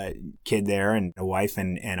a kid there and a wife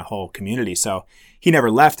and a whole community. So he never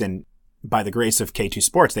left. And by the grace of K2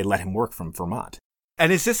 Sports, they let him work from Vermont.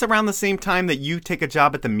 And is this around the same time that you take a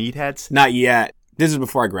job at the Meatheads? Not yet. This is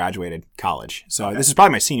before I graduated college. So This is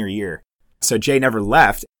probably my senior year. So Jay never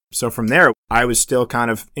left. So from there, I was still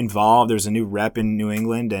kind of involved. There was a new rep in New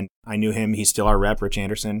England, and I knew him. He's still our rep, Rich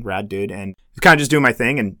Anderson, rad dude. And kind of just doing my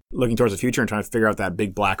thing and looking towards the future and trying to figure out that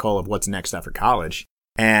big black hole of what's next after college.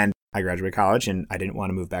 And I graduated college, and I didn't want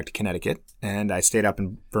to move back to Connecticut. And I stayed up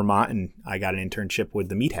in Vermont, and I got an internship with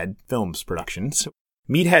the Meathead Films Productions.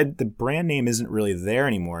 Meathead, the brand name isn't really there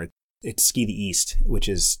anymore. It's Ski the East, which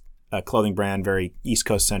is a clothing brand, very East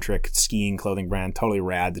Coast centric skiing clothing brand, totally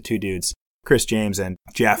rad. The two dudes, Chris James and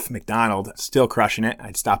Jeff McDonald, still crushing it.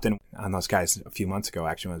 I'd stopped in on those guys a few months ago,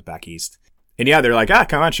 actually, when I was back east. And yeah, they're like,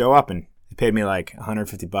 come on, show up. And they paid me like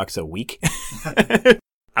 $150 a week.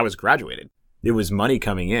 I was graduated. It was money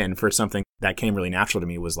coming in for something that came really natural to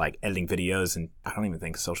me, was like editing videos. And I don't even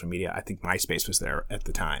think social media. I think MySpace was there at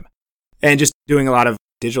the time. And just doing a lot of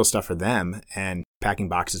digital stuff for them and packing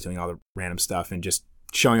boxes, doing all the random stuff, and just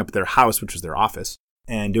showing up at their house, which was their office,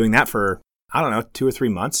 and doing that for, 2 or 3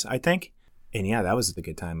 months, I think. And yeah, that was the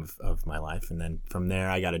good time of my life. And then from there,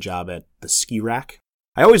 I got a job at the Ski Rack.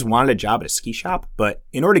 I always wanted a job at a ski shop, but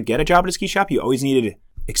in order to get a job at a ski shop, you always needed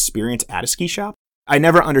experience at a ski shop. I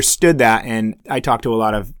never understood that. And I talked to a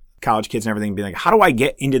lot of college kids and everything, being like, how do I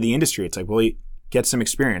get into the industry? It's like, well, you get some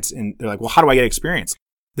experience. And they're like, well, how do I get experience?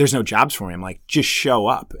 There's no jobs for me. I'm like, just show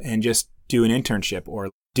up and just do an internship or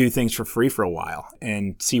do things for free for a while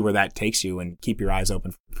and see where that takes you and keep your eyes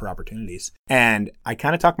open for opportunities. And I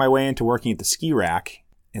kind of talked my way into working at the Ski Rack,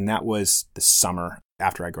 and that was the summer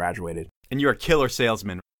after I graduated. And you're a killer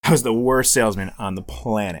salesman. I was the worst salesman on the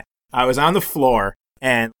planet. I was on the floor,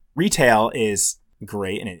 and retail is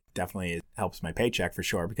great, and it definitely helps my paycheck for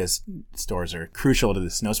sure because stores are crucial to the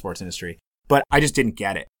snow sports industry. But I just didn't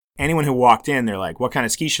get it. Anyone who walked in, they're like, what kind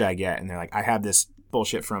of ski should I get? And they're like, I have this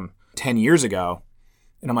bullshit from 10 years ago.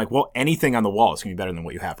 And I'm like, well, anything on the wall is going to be better than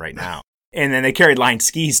what you have right now. And then they carried Line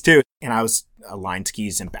skis too. And I was a Line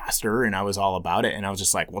skis ambassador and I was all about it. And I was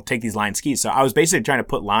just like, well, take these Line skis. So I was basically trying to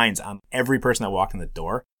put lines on every person that walked in the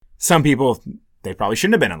door. Some people, they probably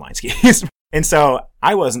shouldn't have been on Line skis. And so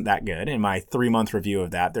I wasn't that good. In my 3-month review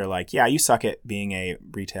of that, they're like, yeah, you suck at being a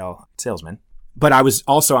retail salesman. But I was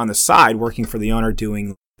also on the side working for the owner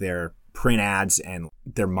doing their print ads and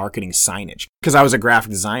their marketing signage because I was a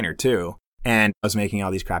graphic designer too. And I was making all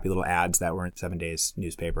these crappy little ads that were in 7 Days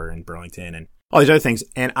newspaper in Burlington and all these other things.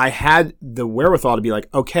 And I had the wherewithal to be like,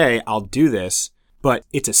 okay, I'll do this, but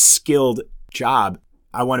it's a skilled job.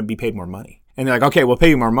 I want to be paid more money. And they're like, okay, we'll pay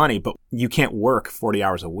you more money, but you can't work 40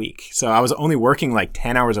 hours a week. So I was only working like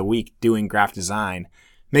 10 hours a week doing graphic design,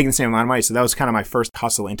 making the same amount of money. So that was kind of my first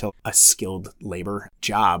hustle into a skilled labor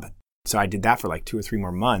job. So I did that for like 2 or 3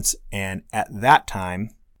 more months. And at that time,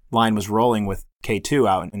 Line was rolling with K2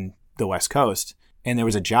 out in the West Coast. And there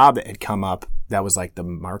was a job that had come up that was like the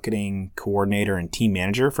marketing coordinator and team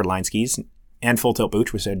manager for Line Skis and Full Tilt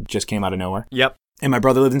Booch, which had just came out of nowhere. Yep. And my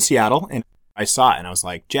brother lived in Seattle, and I saw it, and I was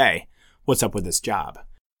like, Jay, what's up with this job?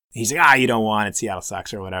 He's like, you don't want it. Seattle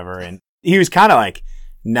sucks or whatever. And he was kind of like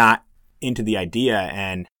not into the idea.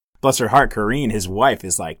 And bless her heart, Corrine, his wife,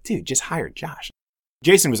 is like, dude, just hire Josh.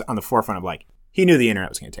 Jason was on the forefront of like, he knew the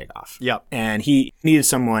internet was going to take off. Yep. And he needed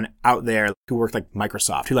someone out there who worked like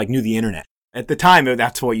Microsoft, who like knew the internet. At the time,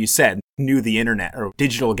 that's what you said, knew the internet or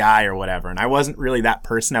digital guy or whatever. And I wasn't really that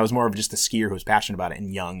person. I was more of just a skier who was passionate about it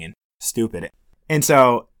and young and stupid. And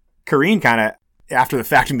so Corrine kind of, after the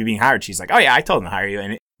fact of me being hired, she's like, oh yeah, I told him to hire you.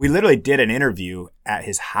 And we literally did an interview at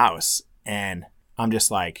his house. And I'm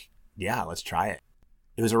just like, yeah, let's try it.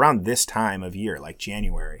 It was around this time of year, like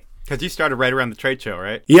January. Because you started right around the trade show,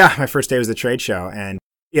 right? Yeah, my first day was the trade show. And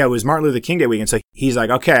yeah, it was Martin Luther King Day weekend. So he's like,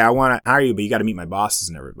 okay, I want to hire you, but you got to meet my bosses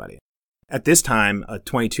and everybody. At this time, a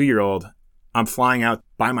 22-year-old, I'm flying out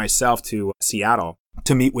by myself to Seattle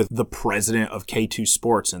to meet with the president of K2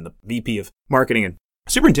 Sports and the VP of marketing. And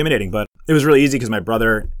super intimidating, but it was really easy because my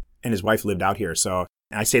brother and his wife lived out here. So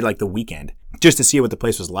I stayed like the weekend just to see what the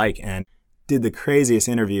place was like and did the craziest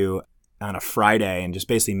interview on a Friday and just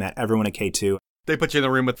basically met everyone at K2. They put you in the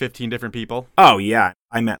room with 15 different people? Oh, yeah.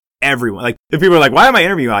 I met everyone. Like, if people were like, why am I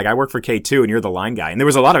interviewing? Like, I work for K2 and you're the line guy. And there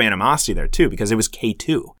was a lot of animosity there, too, because it was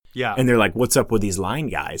K2. Yeah. And they're like, what's up with these line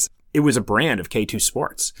guys? It was a brand of K2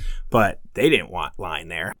 Sports, but they didn't want Line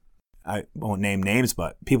there. I won't name names,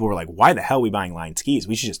 but people were like, why the hell are we buying Line skis?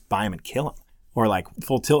 We should just buy them and kill them. Or like,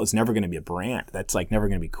 Full Tilt is never going to be a brand. That's like never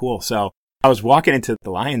going to be cool. So I was walking into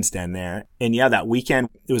the Lion's Den there. And yeah, that weekend,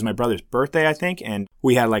 it was my brother's birthday, I think. And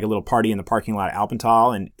we had like a little party in the parking lot at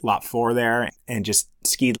Alpental and lot 4 there and just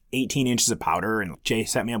skied 18 inches of powder. And Jay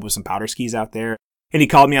set me up with some powder skis out there. And he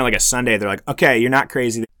called me on like a Sunday. They're like, okay, you're not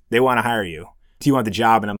crazy. They want to hire you. Do you want the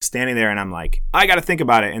job? And I'm standing there and I'm like, I got to think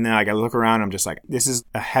about it. And then I got to look around. And I'm just like, this is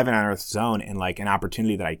a heaven on earth zone and like an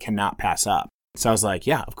opportunity that I cannot pass up. So I was like,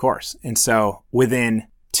 yeah, of course. And so within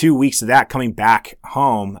 2 weeks of that, coming back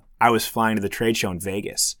home, I was flying to the trade show in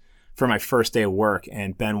Vegas for my first day of work.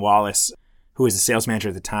 And Ben Wallace, who was the sales manager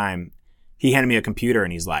at the time, he handed me a computer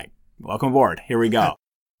and he's like, welcome aboard. Here we go.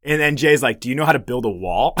 And then Jay's like, do you know how to build a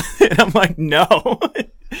wall? And I'm like, no.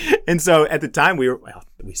 And so at the time we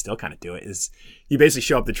still kind of do it, is you basically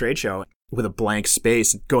show up the trade show with a blank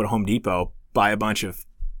space, go to Home Depot, buy a bunch of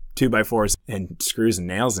 2x4s and screws and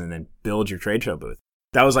nails, and then build your trade show booth.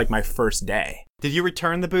 That was like my first day. Did you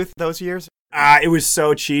return the booth those years? It was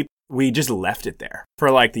so cheap. We just left it there for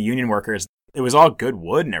like the union workers. It was all good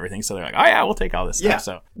wood and everything. So they're like, oh yeah, we'll take all this stuff.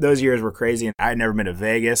 So those years were crazy. And I had never been to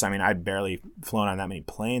Vegas. I mean, I'd barely flown on that many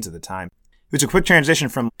planes at the time. It was a quick transition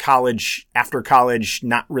from college, after college,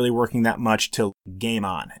 not really working that much, to game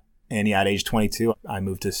on. And yeah, at age 22, I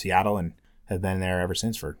moved to Seattle and have been there ever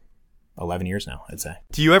since for 11 years now, I'd say.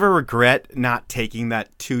 Do you ever regret not taking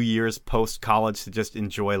that 2 years post-college to just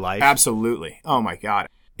enjoy life? Absolutely. Oh my God.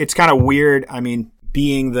 It's kind of weird. I mean,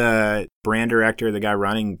 being the brand director, the guy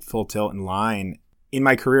running Full Tilt and Line, in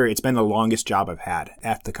my career, it's been the longest job I've had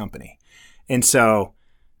at the company. And so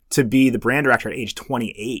to be the brand director at age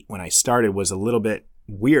 28 when I started was a little bit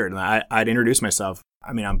weird. I'd introduce myself.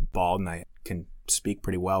 I mean, I'm bald and I can speak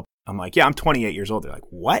pretty well. I'm like, yeah, I'm 28 years old. They're like,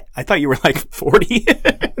 what? I thought you were like 40.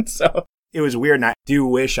 So it was weird. And I do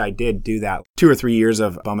wish I did do that 2 or 3 years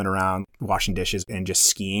of bumming around, washing dishes and just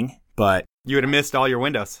skiing. But you would have missed all your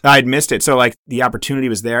windows. I'd missed it. So like the opportunity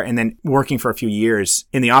was there. And then working for a few years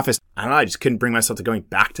in the office, I don't know, I just couldn't bring myself to going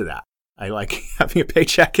back to that. I like having a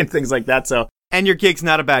paycheck and things like that. So. And your gig's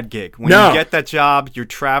not a bad gig. When you get that job, you're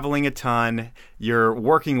traveling a ton. You're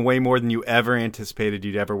working way more than you ever anticipated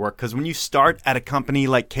you'd ever work. Because when you start at a company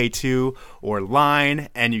like K2 or Line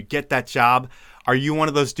and you get that job, are you one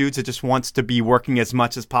of those dudes that just wants to be working as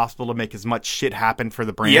much as possible to make as much shit happen for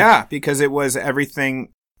the brand? Yeah, because it was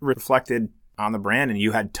everything reflected on the brand and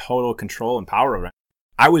you had total control and power over it.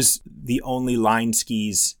 I was the only Line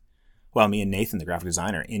skis, well, me and Nathan, the graphic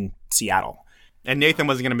designer, in Seattle. And Nathan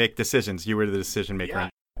wasn't going to make decisions. You were the decision maker. Yeah.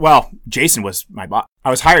 Well, Jason was my boss. I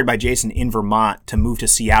was hired by Jason in Vermont to move to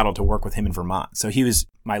Seattle to work with him in Vermont. So he was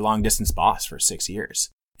my long distance boss for 6 years.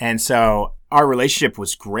 And so our relationship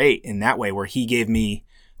was great in that way, where he gave me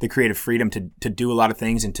the creative freedom to do a lot of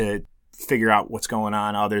things and to figure out what's going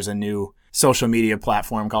on. Oh, there's a new social media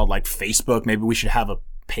platform called like Facebook. Maybe we should have a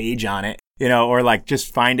page on it. or like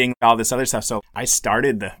just finding all this other stuff. So I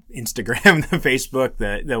started the Instagram, the Facebook,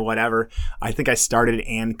 the whatever. I think I started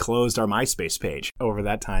and closed our MySpace page over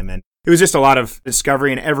that time. And it was just a lot of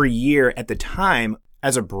discovery. And every year at the time,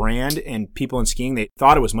 as a brand and people in skiing, they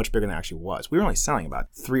thought it was much bigger than it actually was. We were only selling about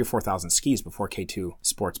 3,000 or 4,000 skis before K2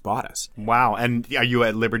 Sports bought us. Wow. And are you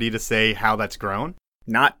at liberty to say how that's grown?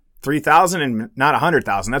 Not 3,000 and not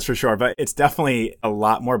 100,000, that's for sure. But it's definitely a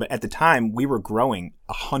lot more. But at the time, we were growing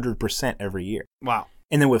 100% every year. Wow.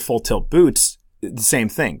 And then with full tilt boots, the same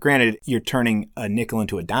thing. Granted, you're turning a nickel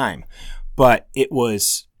into a dime, but it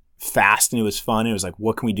was fast and it was fun. It was like,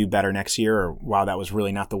 what can we do better next year? Or wow, that was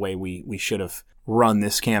really not the way we should have run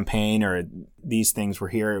this campaign, or these things were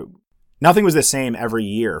here. Nothing was the same every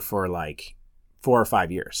year for like 4 or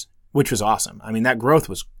 5 years, which was awesome. I mean, that growth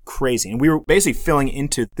was crazy. And we were basically filling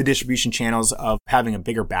into the distribution channels of having a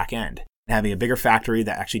bigger back end, having a bigger factory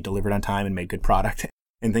that actually delivered on time and made good product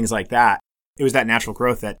and things like that. It was that natural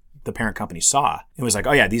growth that the parent company saw. It was like,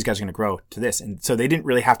 oh yeah, these guys are going to grow to this. And so they didn't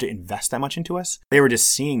really have to invest that much into us. They were just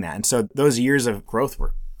seeing that. And so those years of growth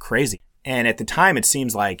were crazy. And at the time, it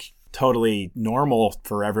seems like totally normal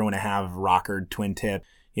for everyone to have rockered, twin tip,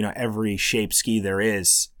 every shape ski there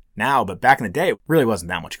is now. But back in the day, it really wasn't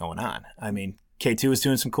that much going on. I mean, K2 was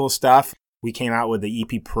doing some cool stuff. We came out with the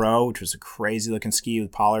EP Pro, which was a crazy looking ski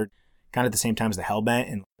with Pollard, kind of at the same time as the Hellbent.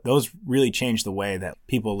 And those really changed the way that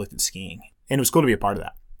people looked at skiing. And it was cool to be a part of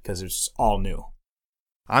that because it's all new.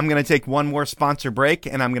 I'm going to take one more sponsor break,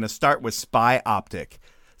 and I'm going to start with Spy Optic.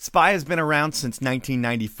 Spy has been around since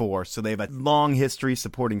 1994, so they have a long history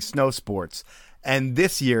supporting snow sports. And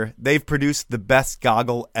this year, they've produced the best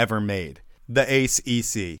goggle ever made, the Ace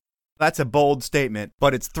EC. That's a bold statement,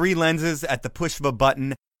 but it's 3 lenses at the push of a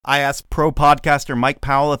button. I asked pro podcaster Mike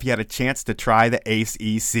Powell if he had a chance to try the Ace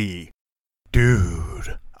EC.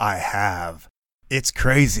 Dude, I have. It's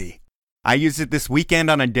crazy. I used it this weekend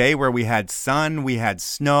on a day where we had sun, we had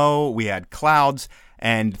snow, we had clouds,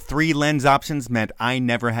 and 3 lens options meant I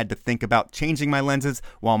never had to think about changing my lenses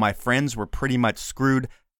while my friends were pretty much screwed.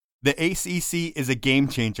 The Ace EC is a game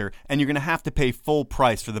changer, and you're going to have to pay full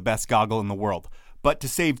price for the best goggle in the world. But to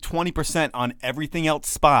save 20% on everything else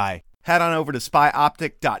Spy, head on over to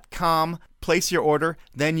spyoptic.com, place your order,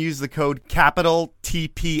 then use the code capital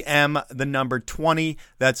TPM, the number 20.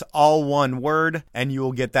 That's all one word, and you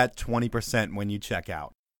will get that 20% when you check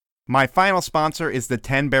out. My final sponsor is the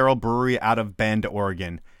 10 Barrel Brewery out of Bend,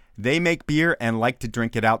 Oregon. They make beer and like to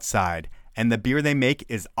drink it outside, and the beer they make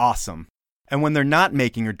is awesome. And when they're not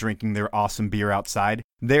making or drinking their awesome beer outside,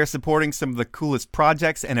 they're supporting some of the coolest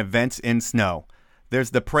projects and events in snow.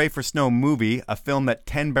 There's the Pray for Snow movie, a film that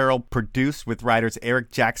 10 Barrel produced with writers Eric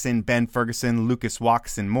Jackson, Ben Ferguson, Lucas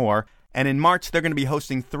Walks, and more. And in March, they're going to be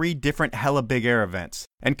hosting 3 different Hella Big Air events.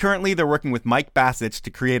 And currently, they're working with Mike Bassich to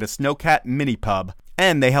create a Snowcat mini pub.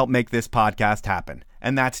 And they help make this podcast happen.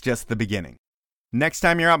 And that's just the beginning. Next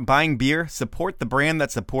time you're out buying beer, support the brand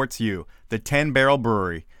that supports you, the 10 Barrel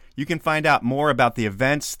Brewery. You can find out more about the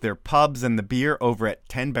events, their pubs, and the beer over at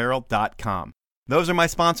 10barrel.com. Those are my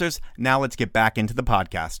sponsors. Now let's get back into the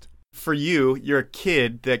podcast. For you, you're a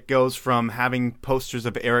kid that goes from having posters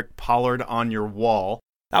of Eric Pollard on your wall.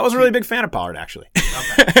 I was a really big fan of Pollard, actually.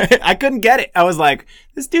 Okay. I couldn't get it. I was like,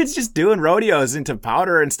 this dude's just doing rodeos into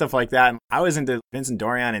powder and stuff like that. And I was into Vincent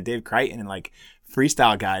Dorian and Dave Crichton and like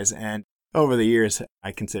freestyle guys. And over the years,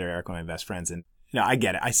 I consider Eric one of my best friends. And I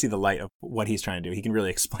get it. I see the light of what he's trying to do. He can really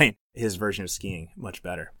explain his version of skiing much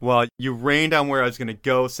better. Well, you rained on where I was going to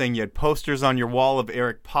go, saying you had posters on your wall of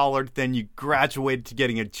Eric Pollard. Then you graduated to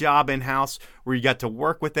getting a job in-house where you got to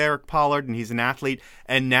work with Eric Pollard, and he's an athlete.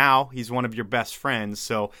 And now he's one of your best friends.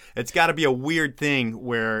 So it's got to be a weird thing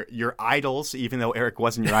where your idols, even though Eric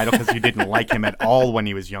wasn't your idol because you didn't like him at all when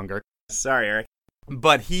he was younger. Sorry, Eric.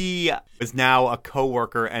 But he is now a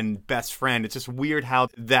coworker and best friend. It's just weird how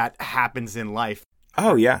that happens in life.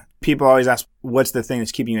 Oh, yeah. People always ask, what's the thing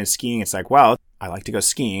that's keeping you in skiing? It's like, well, I like to go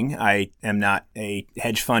skiing. I am not a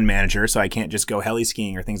hedge fund manager, so I can't just go heli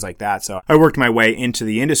skiing or things like that. So I worked my way into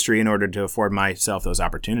the industry in order to afford myself those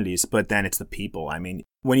opportunities. But then it's the people. I mean,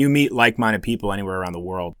 when you meet like-minded people anywhere around the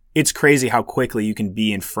world, it's crazy how quickly you can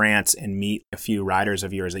be in France and meet a few riders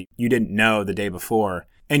of yours that you didn't know the day before,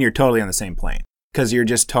 and you're totally on the same plane. Because you're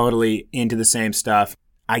just totally into the same stuff.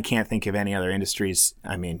 I can't think of any other industries,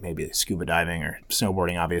 I mean, maybe scuba diving or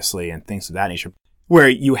snowboarding, obviously, and things of that nature, where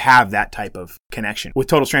you have that type of connection with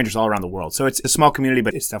total strangers all around the world. So it's a small community,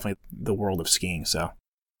 but it's definitely the world of skiing. So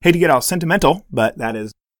hate to get all sentimental, but that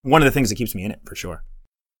is one of the things that keeps me in it for sure.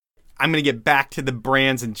 I'm going to get back to the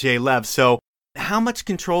brands and J Lev. So How much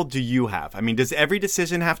control do you have? I mean, does every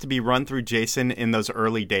decision have to be run through Jason in those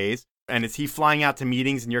early days? And is he flying out to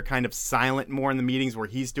meetings and you're kind of silent more in the meetings where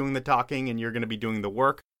he's doing the talking and you're going to be doing the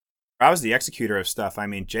work? I was the executor of stuff. I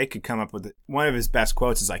mean, Jake could come up with one of his best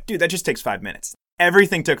quotes is like, dude, that just takes 5 minutes.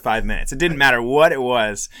 Everything took 5 minutes. It didn't matter what it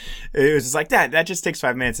was. It was just like, that just takes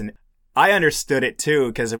 5 minutes. And I understood it too,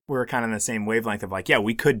 because we were kind of on the same wavelength of like, yeah,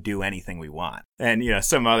 we could do anything we want. And,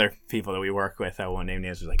 some other people that we work with, I won't name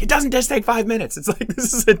names, was like, it doesn't just take 5 minutes. It's like,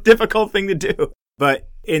 this is a difficult thing to do. But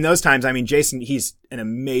in those times, I mean, Jason, he's an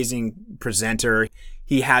amazing presenter.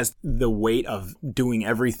 He has the weight of doing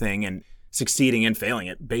everything and succeeding and failing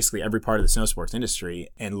at basically every part of the snow sports industry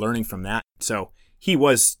and learning from that. So he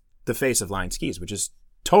was the face of Line Skis, which is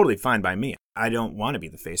totally fine by me. I don't want to be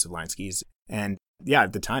the face of Line Skis. And yeah,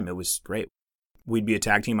 at the time, it was great. We'd be a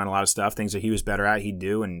tag team on a lot of stuff. Things that he was better at, he'd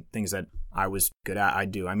do. And things that I was good at,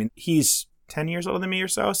 I'd do. I mean, he's 10 years older than me or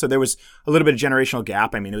so. So there was a little bit of generational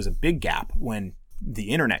gap. I mean, it was a big gap when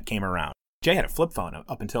the internet came around. Jay had a flip phone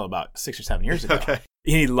up until about 6 or 7 years ago. Okay.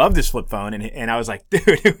 He loved his flip phone. And I was like,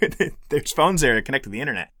 dude, there's phones there to connect to the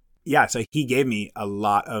internet. Yeah, so he gave me a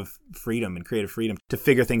lot of freedom and creative freedom to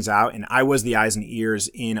figure things out. And I was the eyes and ears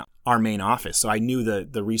in our main office. So I knew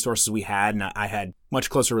the resources we had, and I had much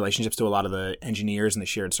closer relationships to a lot of the engineers and the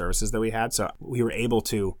shared services that we had. So we were able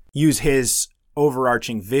to use his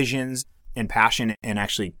overarching visions and passion and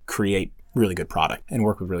actually create really good product and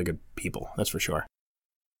work with really good people. That's for sure.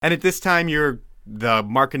 And at this time, you're the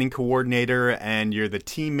marketing coordinator and you're the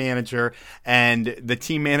team manager, and the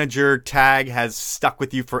team manager tag has stuck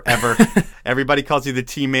with you forever. Everybody calls you the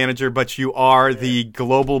team manager, but you are the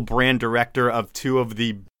global brand director of two of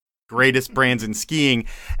the greatest brands in skiing.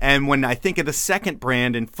 And when I think of the second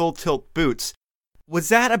brand in Full Tilt Boots, was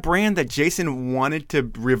that a brand that Jason wanted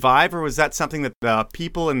to revive, or was that something that the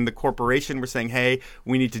people in the corporation were saying, hey,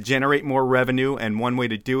 we need to generate more revenue, and one way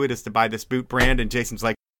to do it is to buy this boot brand? And Jason's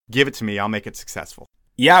like, give it to me, I'll make it successful.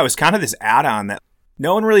 Yeah, it was kind of this add-on that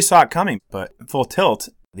no one really saw it coming, but Full Tilt,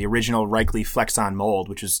 the original Reichle Flex-On mold,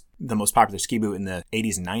 which was the most popular ski boot in the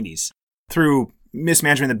 80s and 90s, through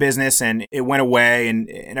mismanagement of the business, and it went away, and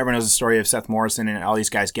everyone knows the story of Seth Morrison and all these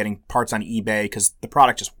guys getting parts on eBay because the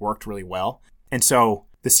product just worked really well. And so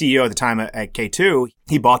the CEO at the time at K2,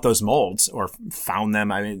 he bought those molds or found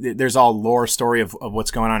them. I mean, there's all lore story of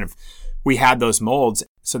what's going on. We had those molds.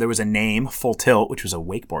 So there was a name, Full Tilt, which was a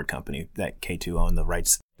wakeboard company that K2 owned the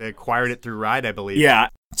rights. They acquired it through Ride, I believe. Yeah.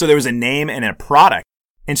 So there was a name and a product.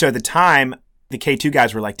 And so at the time, the K2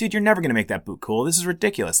 guys were like, dude, you're never going to make that boot cool. This is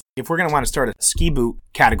ridiculous. If we're going to want to start a ski boot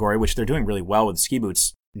category, which they're doing really well with ski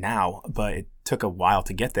boots now, but it took a while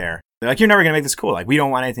to get there. They're like, you're never going to make this cool. Like, we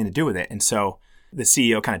don't want anything to do with it. And so the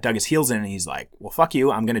CEO kind of dug his heels in and he's like, well, fuck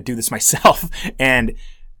you. I'm going to do this myself. And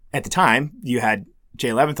at the time, you had Jay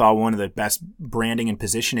Levinthal, one of the best branding and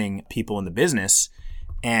positioning people in the business.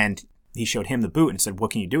 And he showed him the boot and said,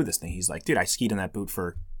 what can you do with this thing? He's like, dude, I skied in that boot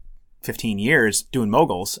for 15 years doing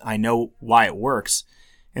moguls. I know why it works.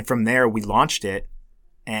 And from there, we launched it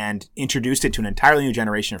and introduced it to an entirely new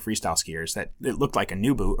generation of freestyle skiers that it looked like a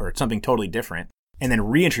new boot or something totally different. And then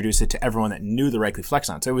reintroduced it to everyone that knew the Reichle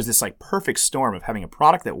Flex-On. So it was this like perfect storm of having a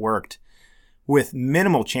product that worked with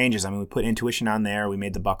minimal changes. I mean, we put Intuition on there. We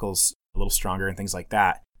made the buckles a little stronger and things like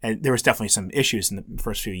that. And there was definitely some issues in the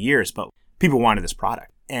first few years, but people wanted this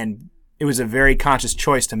product. And it was a very conscious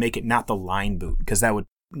choice to make it not the line boot, because that would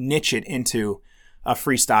niche it into a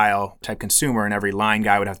freestyle type consumer and every line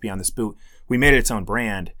guy would have to be on this boot. We made it its own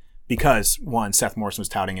brand because, one, Seth Morrison was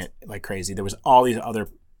touting it like crazy. There was all these other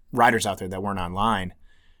riders out there that weren't online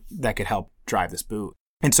that could help drive this boot.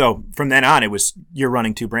 And so from then on, it was, you're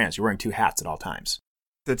running two brands. You're wearing two hats at all times.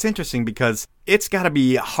 It's interesting because it's got to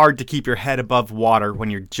be hard to keep your head above water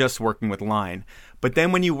when you're just working with line. But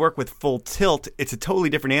then when you work with Full Tilt, it's a totally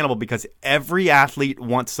different animal because every athlete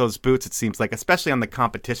wants those boots, it seems like, especially on the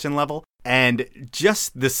competition level. And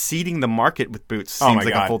just the seeding the market with boots seems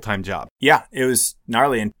like a full-time job. Yeah, it was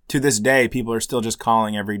gnarly. And to this day, people are still just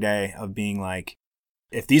calling every day of being like,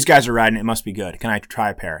 if these guys are riding, it must be good. Can I try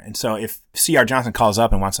a pair? And so if C.R. Johnson calls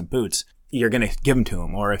up and wants some boots, you're going to give them to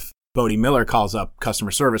him. Or if Bodie Miller calls up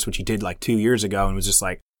customer service, which he did like 2 years ago and was just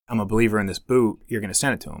like, I'm a believer in this boot, you're going to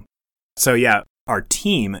send it to him. So yeah, our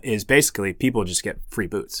team is basically people just get free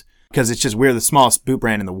boots because it's just, we're the smallest boot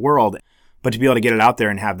brand in the world. But to be able to get it out there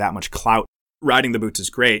and have that much clout riding the boots is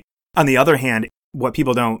great. On the other hand, what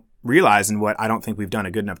people don't realize and what I don't think we've done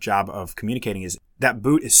a good enough job of communicating is that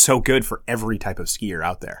boot is so good for every type of skier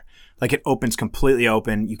out there. Like it opens completely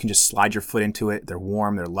open. You can just slide your foot into it. They're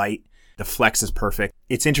warm. They're light. The flex is perfect.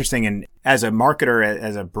 It's interesting. And as a marketer,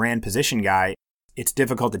 as a brand position guy, it's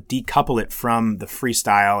difficult to decouple it from the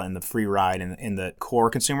freestyle and the free ride and the core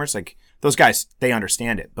consumers. Like those guys, they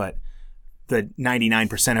understand it, but the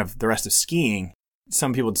 99% of the rest of skiing,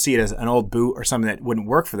 some people would see it as an old boot or something that wouldn't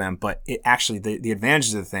work for them, but it actually, the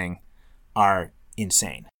advantages of the thing are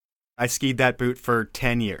insane. I skied that boot for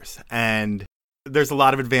 10 years, and there's a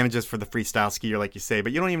lot of advantages for the freestyle skier, like you say,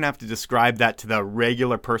 but you don't even have to describe that to the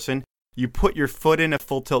regular person. You put your foot in a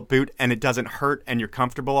full tilt boot and it doesn't hurt and you're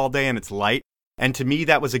comfortable all day and it's light. And to me,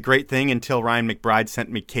 that was a great thing until Ryan McBride sent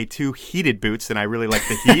me K2 heated boots, and I really like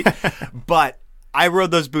the heat. But I rode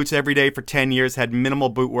those boots every day for 10 years, had minimal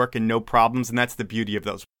boot work and no problems, and that's the beauty of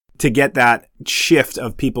those. To get that shift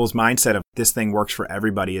of people's mindset of this thing works for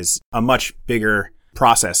everybody is a much bigger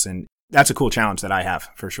process. And that's a cool challenge that I have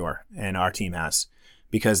for sure, and our team has,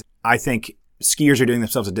 because I think skiers are doing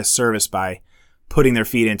themselves a disservice by putting their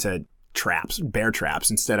feet into traps, bear traps,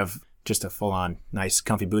 instead of just a full-on nice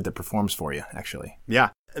comfy boot that performs for you, actually. Yeah.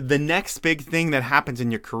 The next big thing that happens in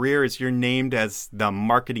your career is you're named as the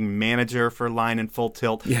marketing manager for Line and Full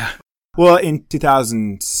Tilt. Yeah. Well, in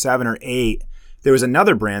 2007 or 8, there was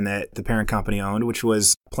another brand that the parent company owned, which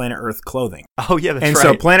was Planet Earth Clothing. Oh, yeah, that's right. And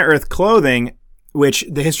so Planet Earth Clothing, which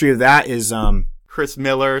the history of that is... Chris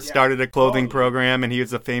Miller started a clothing program, and he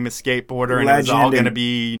was a famous skateboarder, and it was all going to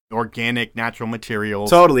be organic, natural materials.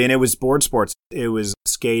 Totally, and it was board sports. It was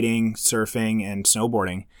skating, surfing, and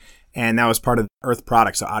snowboarding, and that was part of Earth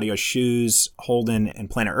products, so Adios Shoes, Holden, and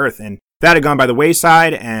Planet Earth. And that had gone by the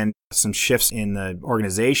wayside, and some shifts in the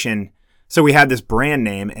organization. So we had this brand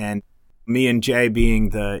name, and me and Jay, being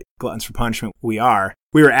the gluttons for punishment we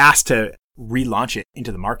were asked to relaunch it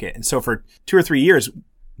into the market. And so for 2 or 3 years,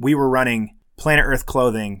 we were running Planet Earth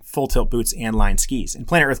Clothing, Full Tilt boots, and Line skis. And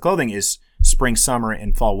Planet Earth Clothing is spring, summer,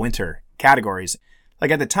 and fall, winter categories.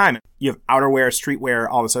 Like at the time, you have outerwear, streetwear,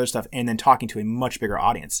 all this other stuff, and then talking to a much bigger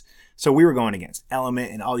audience. So we were going against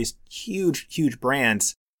Element and all these huge, huge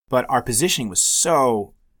brands, but our positioning was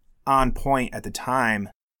so on point at the time.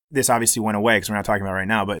 This obviously went away because we're not talking about it right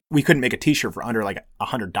now, but we couldn't make a t-shirt for under like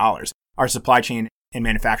 $100. Our supply chain and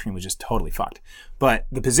manufacturing was just totally fucked. But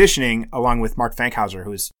the positioning, along with Mark Fankhauser,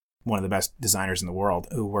 who was one of the best designers in the world,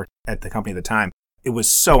 who worked at the company at the time, it was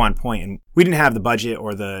so on point. And we didn't have the budget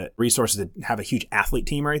or the resources to have a huge athlete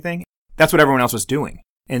team or anything. That's what everyone else was doing.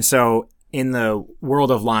 And so in the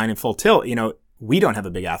world of Line and Full Tilt, we don't have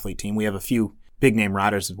a big athlete team. We have a few big name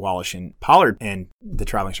riders, Wallish and Pollard and the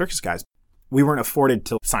Traveling Circus guys. We weren't afforded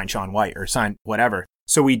to sign Shaun White or sign whatever.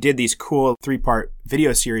 So we did these cool 3-part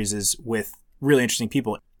video series with really interesting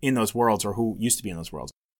people in those worlds, or who used to be in those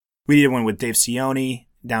worlds. We did one with Dave Cioni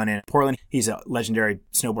down in Portland. He's a legendary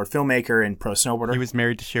snowboard filmmaker and pro snowboarder. He was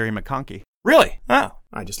married to Sherry McConkey. Really? Oh,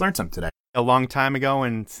 I just learned something today. A long time ago,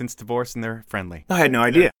 and since divorced, and they're friendly. I had no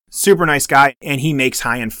idea. Super nice guy, and he makes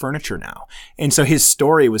high-end furniture now. And so his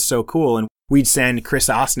story was so cool, and we'd send Chris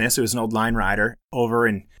Osnes, who was an old Line rider, over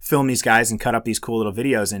and film these guys and cut up these cool little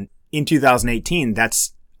videos. And in 2018,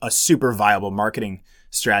 that's a super viable marketing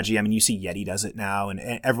strategy. I mean, you see Yeti does it now, and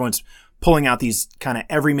everyone's pulling out these kind of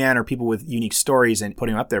everyman or people with unique stories and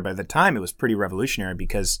putting them up there. But at the time, it was pretty revolutionary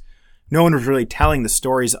because no one was really telling the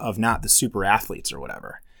stories of not the super athletes or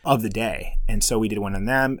whatever of the day. And so we did one on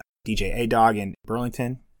them. DJ A-Dog in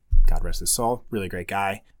Burlington, God rest his soul, really great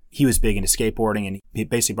guy. He was big into skateboarding, and he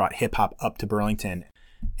basically brought hip hop up to Burlington.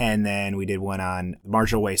 And then we did one on the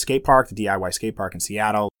Marshall Way Skate Park, the DIY skate park in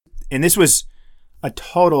Seattle. And this was a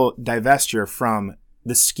total divestiture from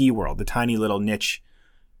the ski world, the tiny little niche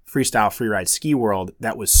freestyle freeride ski world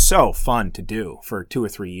that was so fun to do for 2 or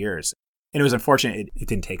 3 years. And it was unfortunate it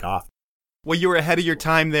didn't take off. Well, you were ahead of your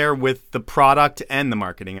time there with the product and the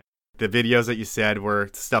marketing. The videos that you said were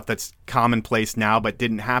stuff that's commonplace now, but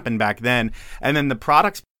didn't happen back then. And then the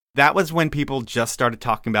products, that was when people just started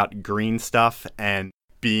talking about green stuff and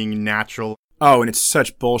being natural. Oh, and it's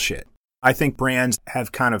such bullshit. I think brands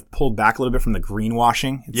have kind of pulled back a little bit from the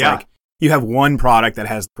greenwashing. It's like you have one product that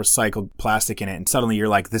has recycled plastic in it, and suddenly you're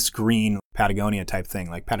like this green Patagonia type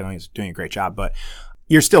thing. Like, Patagonia's doing a great job, but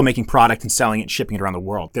you're still making product and selling it and shipping it around the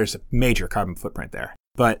world. There's a major carbon footprint there.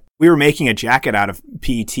 But we were making a jacket out of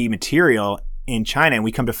PET material in China, and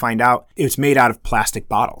we come to find out it was made out of plastic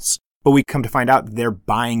bottles. But we come to find out they're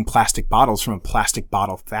buying plastic bottles from a plastic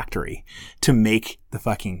bottle factory to make the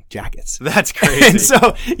fucking jackets. That's crazy. And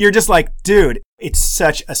so you're just like, dude, it's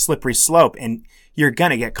such a slippery slope, and you're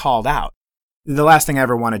going to get called out. The last thing I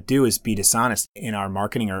ever want to do is be dishonest in our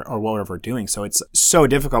marketing or whatever we're doing. So it's so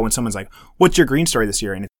difficult when someone's like, what's your green story this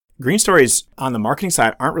year? And green stories on the marketing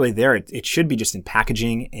side aren't really there. It should be just in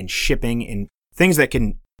packaging and shipping and things that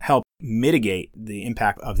can help mitigate the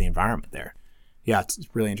impact of the environment there. Yeah, it's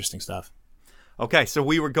really interesting stuff. Okay, so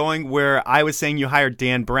we were going where I was saying you hired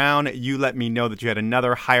Dan Brown. You let me know that you had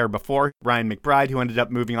another hire before, Ryan McBride, who ended up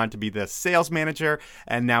moving on to be the sales manager,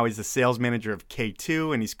 and now he's the sales manager of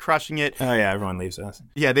K2, and he's crushing it. Oh, yeah, everyone leaves us.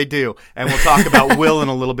 Yeah, they do. And we'll talk about Will in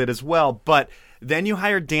a little bit as well. But then you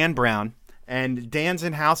hired Dan Brown, and Dan's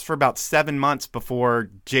in-house for about 7 months before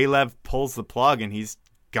J-Lev pulls the plug, and he's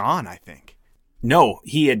gone, I think. No,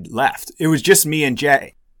 he had left. It was just me and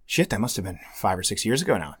Jay. Shit, that must have been 5 or 6 years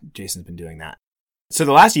ago now. Jason's been doing that. So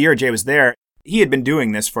the last year Jay was there, he had been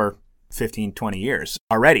doing this for 15, 20 years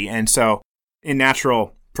already. And so in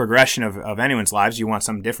natural progression of anyone's lives, you want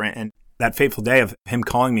something different. And that fateful day of him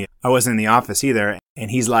calling me, I wasn't in the office either. And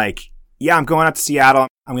he's like, yeah, I'm going out to Seattle.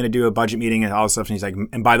 I'm going to do a budget meeting and all this stuff. And he's like,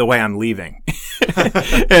 and by the way, I'm leaving.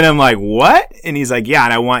 And I'm like, what? And he's like, yeah,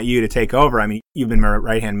 and I want you to take over. I mean, you've been my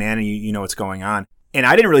right-hand man and you know what's going on. And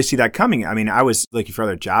I didn't really see that coming. I mean, I was looking for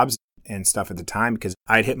other jobs and stuff at the time because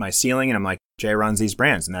I'd hit my ceiling and I'm like, Jay runs these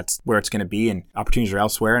brands and that's where it's going to be and opportunities are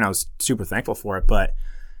elsewhere. And I was super thankful for it. But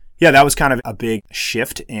yeah, that was kind of a big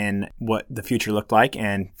shift in what the future looked like.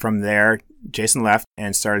 And from there, Jason left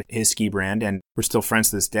and started his ski brand and we're still friends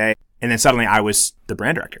to this day. And then suddenly I was the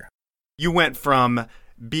brand director. You went from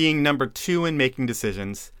being number 2 in making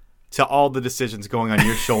decisions to all the decisions going on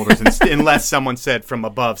your shoulders, unless someone said from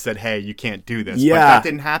above, hey, you can't do this. Yeah. But that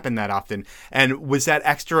didn't happen that often. And was that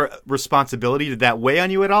extra responsibility, did that weigh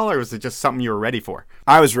on you at all, or was it just something you were ready for?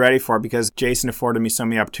 I was ready for it because Jason afforded me so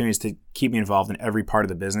many opportunities to keep me involved in every part of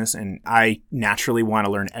the business. And I naturally want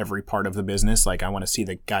to learn every part of the business. Like I want to see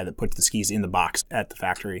the guy that puts the skis in the box at the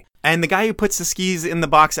factory. And the guy who puts the skis in the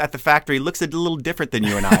box at the factory looks a little different than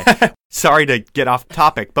you and I. Sorry to get off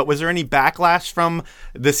topic, but was there any backlash from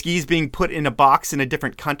the skis being put in a box in a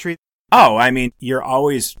different country? Oh, I mean, you're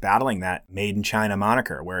always battling that made in China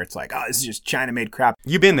moniker where it's like, oh, this is just China-made crap.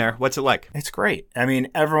 You've been there. What's it like? It's great. I mean,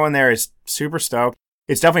 everyone there is super stoked.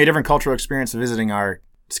 It's definitely a different cultural experience visiting our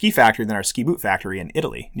ski factory than our ski boot factory in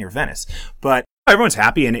Italy near Venice. But everyone's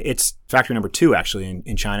happy, and it's factory number 2 actually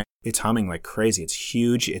in China. It's humming like crazy. It's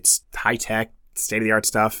huge. It's high-tech, state-of-the-art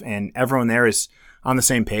stuff, and everyone there is on the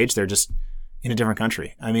same page. They're just in a different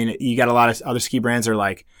country. I mean, you got a lot of other ski brands that are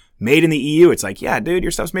like, made in the EU. It's like, yeah, dude,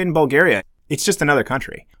 your stuff's made in Bulgaria. It's just another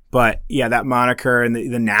country. But yeah, that moniker and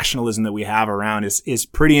the nationalism that we have around is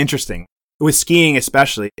pretty interesting. With skiing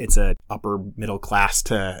especially, it's a upper middle class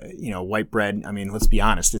to, white bread. I mean, let's be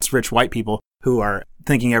honest. It's rich white people who are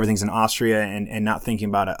thinking everything's in Austria and not thinking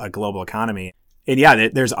about a global economy. And yeah,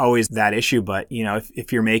 there's always that issue. But,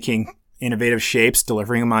 if you're making innovative shapes,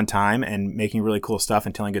 delivering them on time and making really cool stuff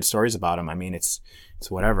and telling good stories about them, I mean, it's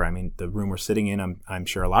whatever. I mean, the room we're sitting in, I'm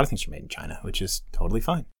sure a lot of things are made in China, which is totally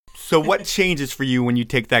fine. So what changes for you when you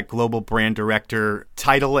take that global brand director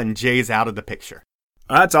title and Jay's out of the picture?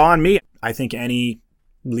 That's all on me. I think any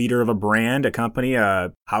leader of a brand, a company,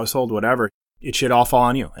 a household, whatever, it should all fall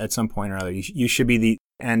on you at some point or other. You should be the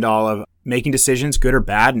end all of making decisions, good or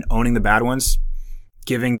bad, and owning the bad ones,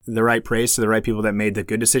 giving the right praise to the right people that made the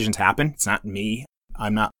good decisions happen. It's not me.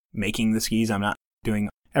 I'm not making the skis. I'm not doing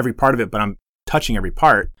every part of it, but I'm touching every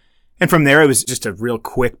part. And from there, it was just a real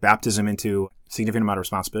quick baptism into a significant amount of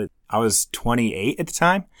responsibility. I was 28 at the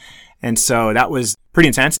time. And so that was pretty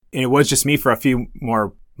intense. And it was just me for a few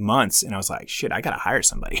more months. And I was like, shit, I got to hire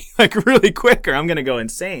somebody like really quick or I'm going to go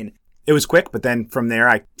insane. It was quick, but then from there,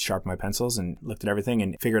 I sharpened my pencils and looked at everything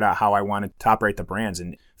and figured out how I wanted to operate the brands.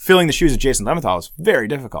 And filling the shoes of Jason Levinthal was very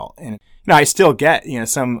difficult. And I still get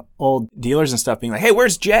some old dealers and stuff being like, "Hey,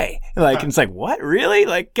 where's Jay?" And it's like, "What? Really?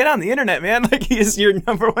 Like, get on the internet, man! Like, he is your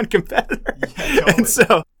number one competitor." Yeah, totally. And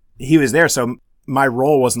so he was there. So my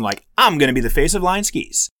role wasn't like, "I'm going to be the face of Line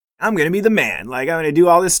Skis. I'm going to be the man. Like, I'm going to do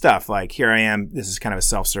all this stuff." Like, here I am. This is kind of a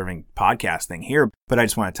self-serving podcast thing here, but I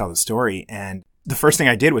just want to tell the story. And the first thing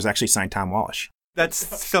I did was actually sign Tom Walsh. That's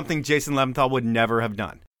something Jason Levinthal would never have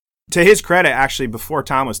done. To his credit, actually, before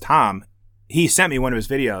Tom was Tom, he sent me one of his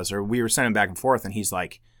videos, or we were sending back and forth, and he's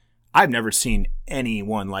like, "I've never seen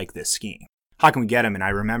anyone like this skiing. How can we get him?" And I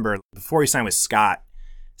remember before he signed with Scott,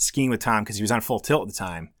 skiing with Tom, because he was on Full Tilt at the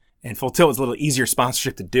time. And Full Tilt was a little easier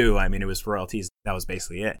sponsorship to do. I mean, it was royalties. That was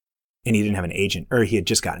basically it. And he didn't have an agent, or he had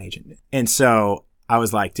just got an agent. And so I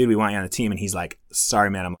was like, "Dude, we want you on the team." And he's like, "Sorry,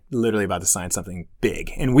 man, I'm literally about to sign something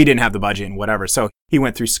big." And we didn't have the budget and whatever. So he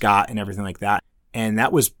went through Scott and everything like that. And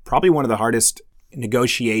that was probably one of the hardest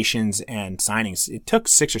negotiations and signings. It took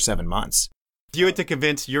 6 or 7 months. You had to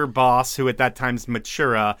convince your boss, who at that time's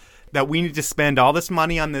Matura, that we need to spend all this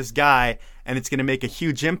money on this guy and it's going to make a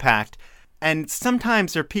huge impact. And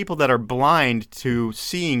sometimes there are people that are blind to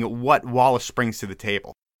seeing what Walsh brings to the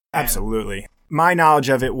table. Absolutely. My knowledge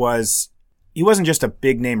of it was, he wasn't just a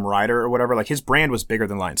big name rider or whatever. Like, his brand was bigger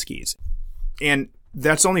than Line Skis. And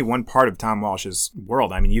that's only one part of Tom Walsh's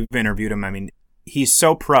world. I mean, you've interviewed him. I mean, he's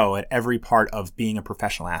so pro at every part of being a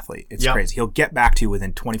professional athlete. It's crazy. He'll get back to you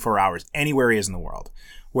within 24 hours anywhere he is in the world.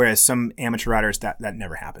 Whereas some amateur riders, that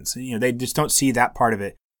never happens. You know, they just don't see that part of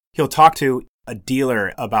it. He'll talk to a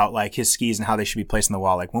dealer about like his skis and how they should be placed on the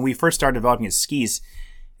wall. Like when we first started developing his skis,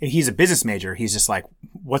 he's a business major. He's just like,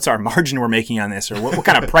 what's our margin we're making on this? Or what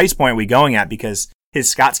kind of price point are we going at? Because his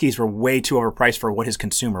Scott skis were way too overpriced for what his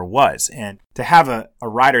consumer was. And to have a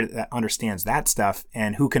rider that understands that stuff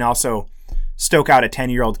and who can also stoke out a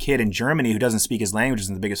 10-year-old kid in Germany who doesn't speak his language,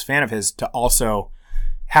 isn't the biggest fan of his, to also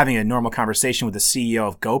having a normal conversation with the CEO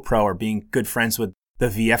of GoPro or being good friends with the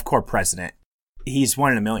VF Corp president. He's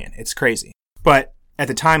one in a million. It's crazy. But at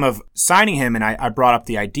the time of signing him, and I brought up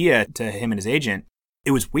the idea to him and his agent,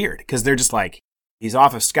 it was weird because they're just like, he's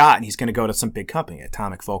off of Scott and he's going to go to some big company,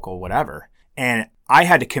 Atomic, Focal, whatever. And I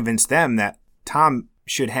had to convince them that Tom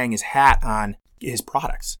should hang his hat on his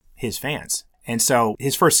products, his fans. And so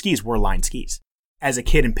his first skis were Line skis. As a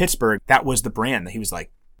kid in Pittsburgh, that was the brand that he was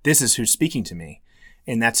like, this is who's speaking to me.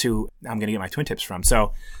 And that's who I'm going to get my twin tips from.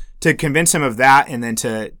 So to convince him of that and then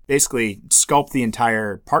to basically sculpt the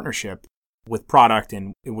entire partnership with product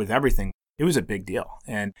and with everything, it was a big deal.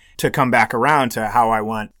 And to come back around to how I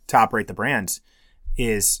want to operate the brands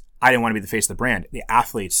is I didn't want to be the face of the brand. The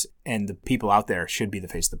athletes and the people out there should be the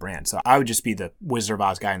face of the brand. So I would just be the Wizard of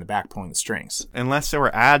Oz guy in the back pulling the strings. Unless there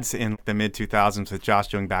were ads in the mid-2000s with Josh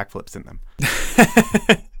doing backflips in them.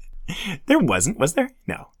 There wasn't, was there?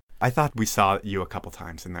 No. I thought we saw you a couple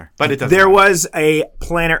times in there, but it doesn't There matter. was a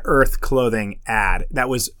Planet Earth clothing ad that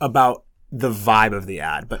was about the vibe of the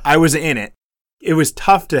ad, but I was in it. It was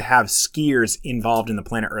tough to have skiers involved in the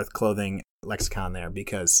Planet Earth clothing lexicon there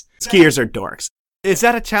because skiers are dorks. Is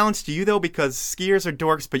that a challenge to you, though? Because skiers are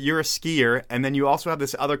dorks, but you're a skier, and then you also have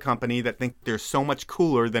this other company that think they're so much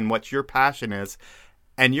cooler than what your passion is,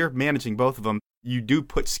 and you're managing both of them. You do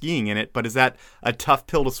put skiing in it, but is that a tough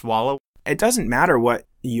pill to swallow? It doesn't matter what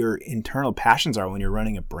your internal passions are when you're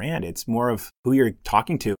running a brand. It's more of who you're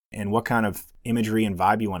talking to and what kind of imagery and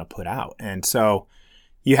vibe you want to put out. And so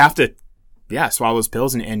you have to, swallow those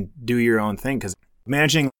pills and do your own thing. Because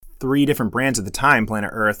managing 3 different brands at the time,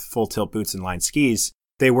 Planet Earth, Full Tilt Boots, and Line Skis,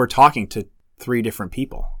 they were talking to 3 different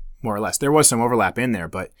people, more or less. There was some overlap in there,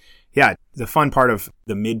 but yeah, the fun part of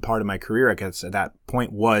the mid part of my career, I guess, at that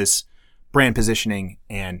point was brand positioning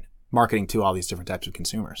and marketing to all these different types of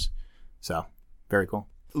consumers. So very cool.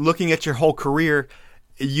 Looking at your whole career,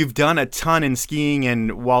 you've done a ton in skiing,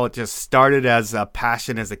 and while it just started as a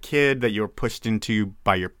passion as a kid that you were pushed into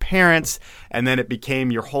by your parents, and then it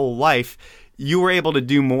became your whole life, you were able to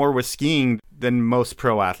do more with skiing than most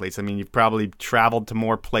pro athletes. I mean, you've probably traveled to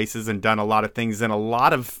more places and done a lot of things than a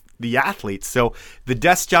lot of the athletes. So the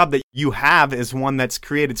desk job that you have is one that's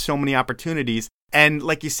created so many opportunities. And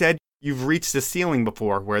like you said, you've reached the ceiling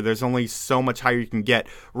before where there's only so much higher you can get.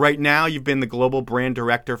 Right now, you've been the global brand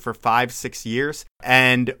director for 5-6 years.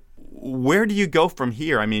 And where do you go from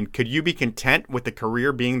here? I mean, could you be content with the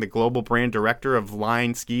career being the global brand director of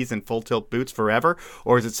Line Skis and Full Tilt Boots forever?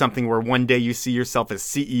 Or is it something where one day you see yourself as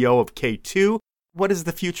CEO of K2? What does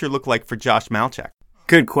the future look like for Josh Malczyk?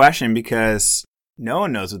 Good question, because no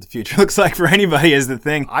one knows what the future looks like for anybody is the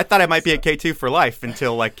thing. I thought I might be at K2 for life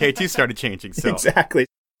until like K2 started changing. So Exactly.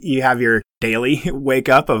 You have your daily wake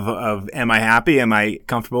up of am I happy? Am I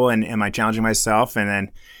comfortable? And am I challenging myself? And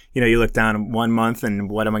then, you look down 1 month and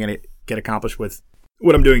what am I going to get accomplished with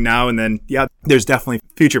what I'm doing now? And then, there's definitely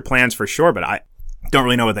future plans for sure, but I don't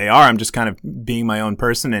really know what they are. I'm just kind of being my own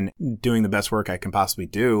person and doing the best work I can possibly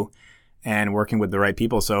do and working with the right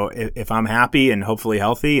people. So if I'm happy and hopefully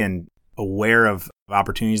healthy and aware of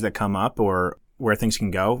opportunities that come up or where things can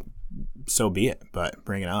go, so be it, but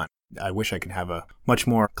bring it on. I wish I could have a much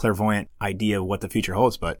more clairvoyant idea of what the future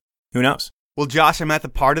holds, but who knows? Well, Josh, I'm at the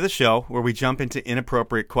part of the show where we jump into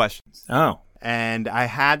inappropriate questions. Oh. And I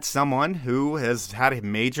had someone who has had a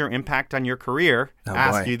major impact on your career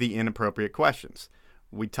ask you the inappropriate questions.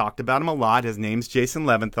 We talked about him a lot. His name's Jason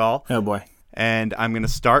Levinthal. Oh, boy. And I'm going to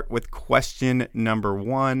start with question number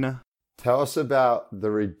 1. Tell us about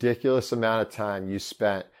the ridiculous amount of time you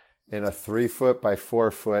spent in a 3-foot by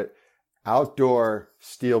 4-foot outdoor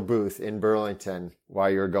steel booth in Burlington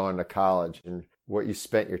while you were going to college and what you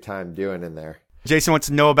spent your time doing in there. Jason wants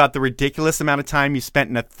to know about the ridiculous amount of time you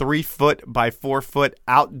spent in a 3-foot by 4-foot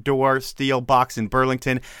outdoor steel box in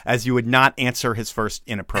Burlington, as you would not answer his first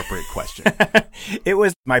inappropriate question. It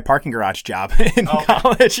was my parking garage job in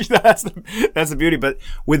college. That's the beauty. But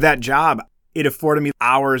with that job, it afforded me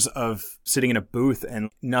hours of sitting in a booth and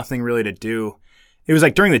nothing really to do. It was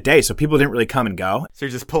like during the day, so people didn't really come and go. So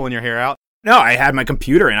you're just pulling your hair out? No, I had my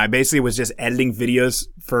computer and I basically was just editing videos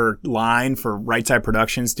for Line, for Right Side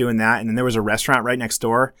Productions, doing that. And then there was a restaurant right next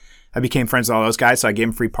door. I became friends with all those guys, so I gave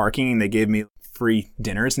them free parking and they gave me free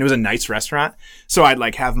dinners. And it was a nice restaurant. So I'd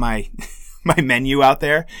like have my menu out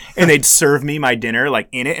there and they'd serve me my dinner like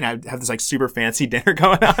in it. And I'd have this like super fancy dinner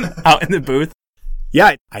going on out in the booth.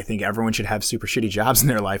 Yeah, I think everyone should have super shitty jobs in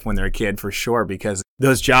their life when they're a kid for sure, because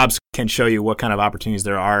those jobs can show you what kind of opportunities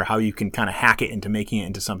there are, how you can kind of hack it into making it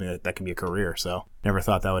into something that can be a career. So never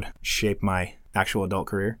thought that would shape my actual adult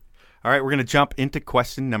career. All right, we're going to jump into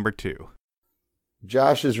question number 2.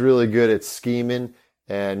 Josh is really good at scheming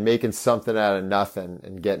and making something out of nothing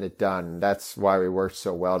and getting it done. That's why we worked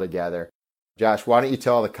so well together. Josh, why don't you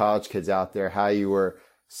tell the college kids out there how you were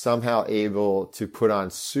somehow able to put on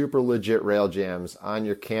super legit rail jams on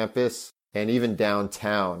your campus and even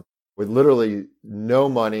downtown with literally no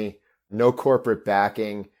money, no corporate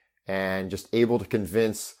backing, and just able to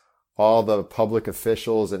convince all the public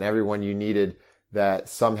officials and everyone you needed that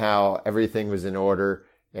somehow everything was in order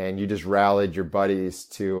and you just rallied your buddies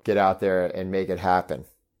to get out there and make it happen.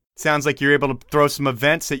 Sounds like you're able to throw some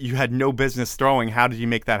events that you had no business throwing. How did you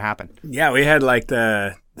make that happen? Yeah, we had like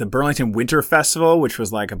the Burlington Winter Festival, which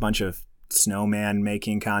was like a bunch of snowman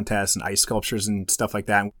making contests and ice sculptures and stuff like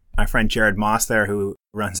that. My friend Jared Moss there, who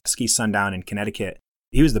runs Ski Sundown in Connecticut,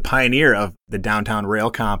 he was the pioneer of the downtown rail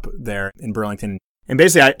comp there in Burlington. And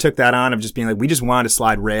basically I took that on of just being like, we just wanted to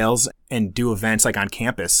slide rails and do events like on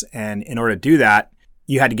campus. And in order to do that,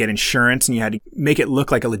 you had to get insurance and you had to make it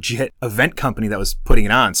look like a legit event company that was putting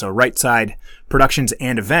it on. So Right Side Productions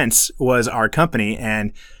and Events was our company,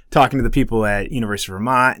 and talking to the people at University of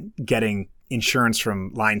Vermont, getting insurance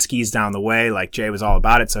from Line Skis down the way, like Jay was all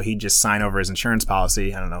about it. So he'd just sign over his insurance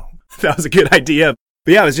policy. I don't know if that was a good idea.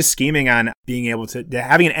 But yeah, I was just scheming on being able to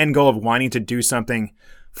having an end goal of wanting to do something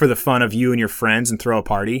for the fun of you and your friends and throw a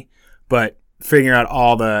party, but figuring out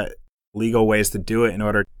all the legal ways to do it in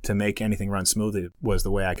order to make anything run smoothly was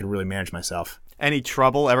the way I could really manage myself. Any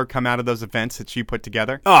trouble ever come out of those events that you put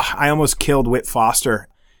together? Oh, I almost killed Whit Foster.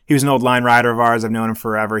 He was an old line rider of ours. I've known him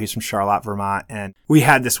forever. He's from Charlotte, Vermont. And we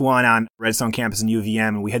had this one on Redstone campus in UVM,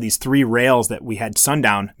 and we had these 3 rails that we had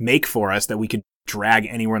Sundown make for us that we could drag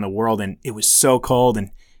anywhere in the world. And it was so cold,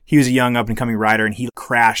 and he was a young up-and-coming rider, and he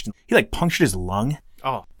crashed. And he like punctured his lung.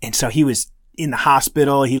 Oh. And so he was in the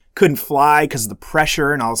hospital. He couldn't fly because of the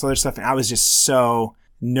pressure and all this other stuff. And I was just so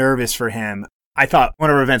nervous for him. I thought one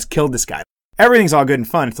of our events killed this guy. Everything's all good and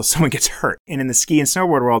fun until someone gets hurt. And in the ski and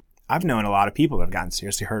snowboard world, I've known a lot of people that have gotten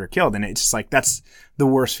seriously hurt or killed. And it's just like, that's the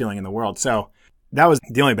worst feeling in the world. So that was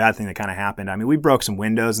the only bad thing that kind of happened. I mean, we broke some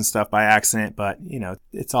windows and stuff by accident, but you know,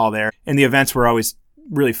 it's all there. And the events were always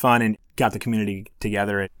really fun and got the community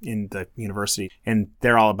together in the university. And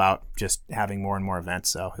they're all about just having more and more events.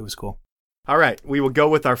 So it was cool. All right, we will go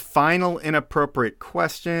with our final inappropriate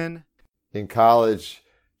question. In college,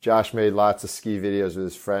 Josh made lots of ski videos with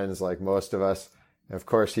his friends, like most of us. And of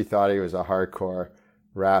course, he thought he was a hardcore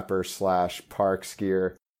rapper / park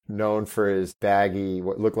skier, known for his baggy,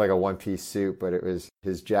 what looked like a one-piece suit, but it was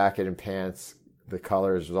his jacket and pants. The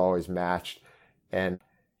colors was always matched. And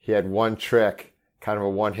he had one trick, kind of a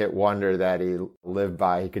one-hit wonder that he lived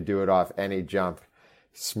by. He could do it off any jump,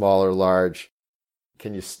 small or large.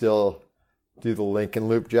 Can you still do the Lincoln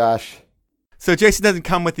Loop, Josh? So Jason doesn't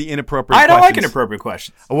come with the inappropriate questions. I don't like questions. inappropriate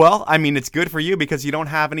questions. Well, I mean, it's good for you because you don't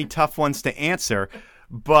have any tough ones to answer.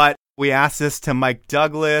 But we asked this to Mike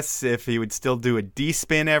Douglas if he would still do a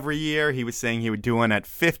D-spin every year. He was saying he would do one at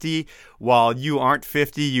 50. While you aren't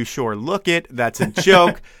 50, you sure look it. That's a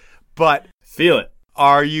joke. But feel it.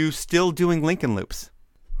 Are you still doing Lincoln Loops?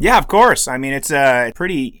 Yeah, of course. I mean, it's a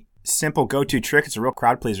pretty simple go-to trick. It's a real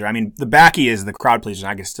crowd pleaser. I mean, the backy is the crowd pleaser.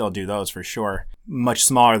 I can still do those for sure. Much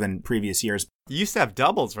smaller than previous years. You used to have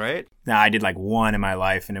doubles, right? Nah, I did like one in my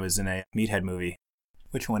life, and it was in a Meathead movie.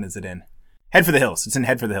 Which one is it in? Head for the Hills. It's in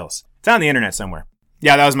Head for the Hills. It's on the internet somewhere.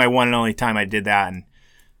 Yeah, that was my one and only time I did that, and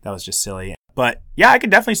that was just silly. But yeah, I could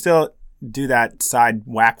definitely still do that side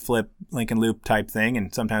whack flip Lincoln Loop type thing,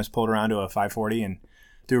 and sometimes pull it around to a 540 and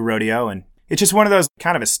do a rodeo. And it's just one of those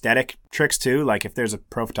kind of aesthetic tricks too. Like if there's a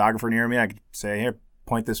pro photographer near me, I could say, here,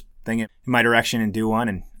 point this thing in my direction and do one.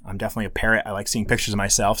 And I'm definitely a parrot. I like seeing pictures of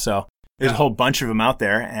myself. So there's a whole bunch of them out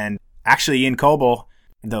there. And actually in Coble,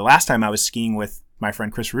 the last time I was skiing with my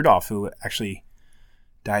friend Chris Rudolph, who actually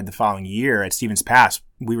died the following year at Stevens Pass,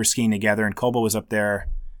 we were skiing together, and Coble was up there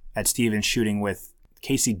at Stevens shooting with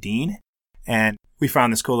Casey Dean. And we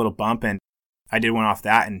found this cool little bump, and I did one off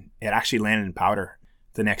that, and it actually landed in powder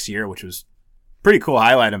the next year, which was pretty cool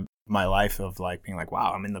highlight of my life of like being like,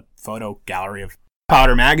 wow, I'm in the photo gallery of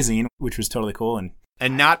Powder magazine, which was totally cool.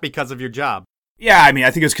 And not because of your job. Yeah, I mean,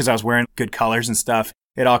 I think it was because I was wearing good colors and stuff.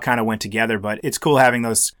 It all kind of went together, but it's cool having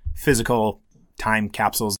those physical time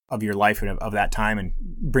capsules of your life and of that time and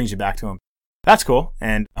brings you back to them. That's cool.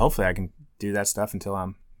 And hopefully I can do that stuff until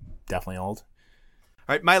I'm definitely old.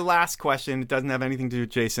 All right, my last question, it doesn't have anything to do with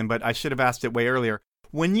Jason, but I should have asked it way earlier.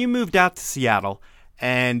 When you moved out to Seattle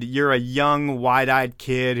and you're a young, wide-eyed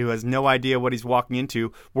kid who has no idea what he's walking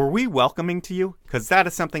into, were we welcoming to you? Because that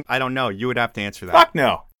is something I don't know. You would have to answer that. Fuck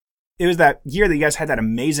no. It was that year that you guys had that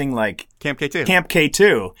amazing, Camp K2. Camp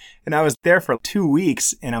K2. And I was there for 2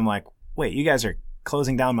 weeks, and I'm like, wait, you guys are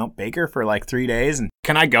closing down Mount Baker for 3 days? And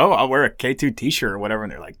can I go? I'll wear a K2 t-shirt or whatever.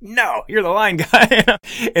 And they're like, no, you're the line guy.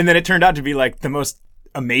 And then it turned out to be the most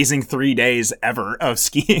amazing 3 days ever of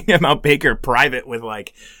skiing at Mount Baker private with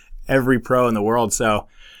every pro in the world. So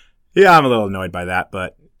yeah, I'm a little annoyed by that,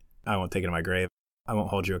 but I won't take it to my grave. I won't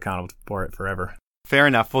hold you accountable for it forever. Fair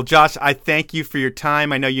enough. Well, Josh, I thank you for your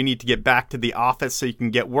time. I know you need to get back to the office so you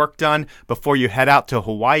can get work done before you head out to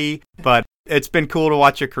Hawaii, but it's been cool to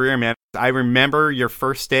watch your career, man. I remember your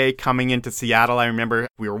first day coming into Seattle. I remember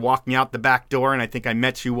we were walking out the back door, and I think I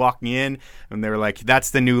met you walking in, and they were like,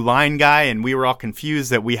 that's the new line guy, and we were all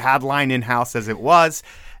confused that we had line in-house as it was.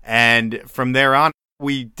 And from there on,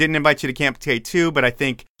 we didn't invite you to Camp K2, but I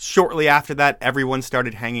think shortly after that, everyone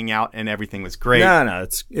started hanging out, and everything was great. No,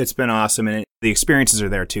 it's been awesome, and the experiences are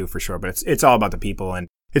there too, for sure, but it's all about the people, and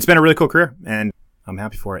it's been a really cool career, and I'm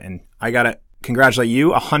happy for it, and I got to congratulate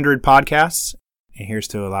you, 100 podcasts, and here's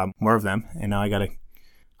to a lot more of them. And now I got to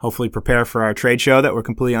hopefully prepare for our trade show that we're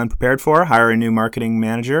completely unprepared for, hire a new marketing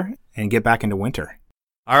manager, and get back into winter.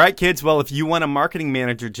 All right, kids. Well, if you want a marketing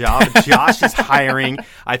manager job, Josh is hiring.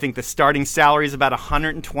 I think the starting salary is about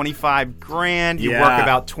 $125,000. You work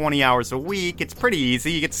about 20 hours a week. It's pretty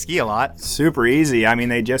easy. You get to ski a lot. Super easy. I mean,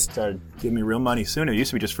 they just give me real money soon. It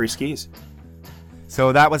used to be just free skis.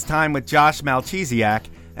 So that was time with Josh Malczyk.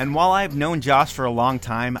 And while I've known Josh for a long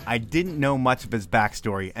time, I didn't know much of his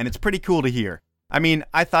backstory, and it's pretty cool to hear. I mean,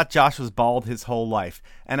 I thought Josh was bald his whole life,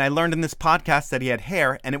 and I learned in this podcast that he had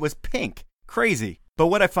hair, and it was pink. Crazy. But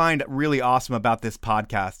what I find really awesome about this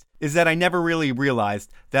podcast is that I never really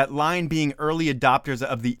realized that Line being early adopters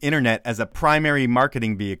of the internet as a primary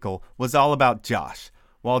marketing vehicle was all about Josh.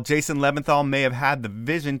 While Jason Levinthal may have had the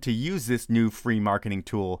vision to use this new free marketing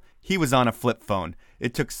tool, he was on a flip phone.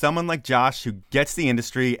 It took someone like Josh who gets the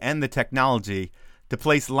industry and the technology to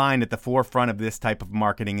place Line at the forefront of this type of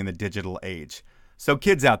marketing in the digital age. So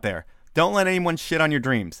kids out there, don't let anyone shit on your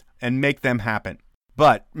dreams and make them happen.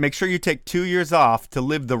 But make sure you take 2 years off to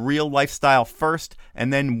live the real lifestyle first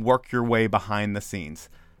and then work your way behind the scenes.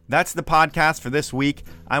 That's the podcast for this week.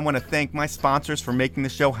 I want to thank my sponsors for making the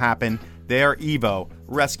show happen. They are Evo,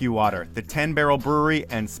 Rescue Water, the 10 Barrel Brewery,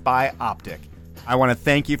 and Spy Optic. I want to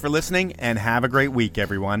thank you for listening and have a great week,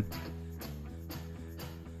 everyone.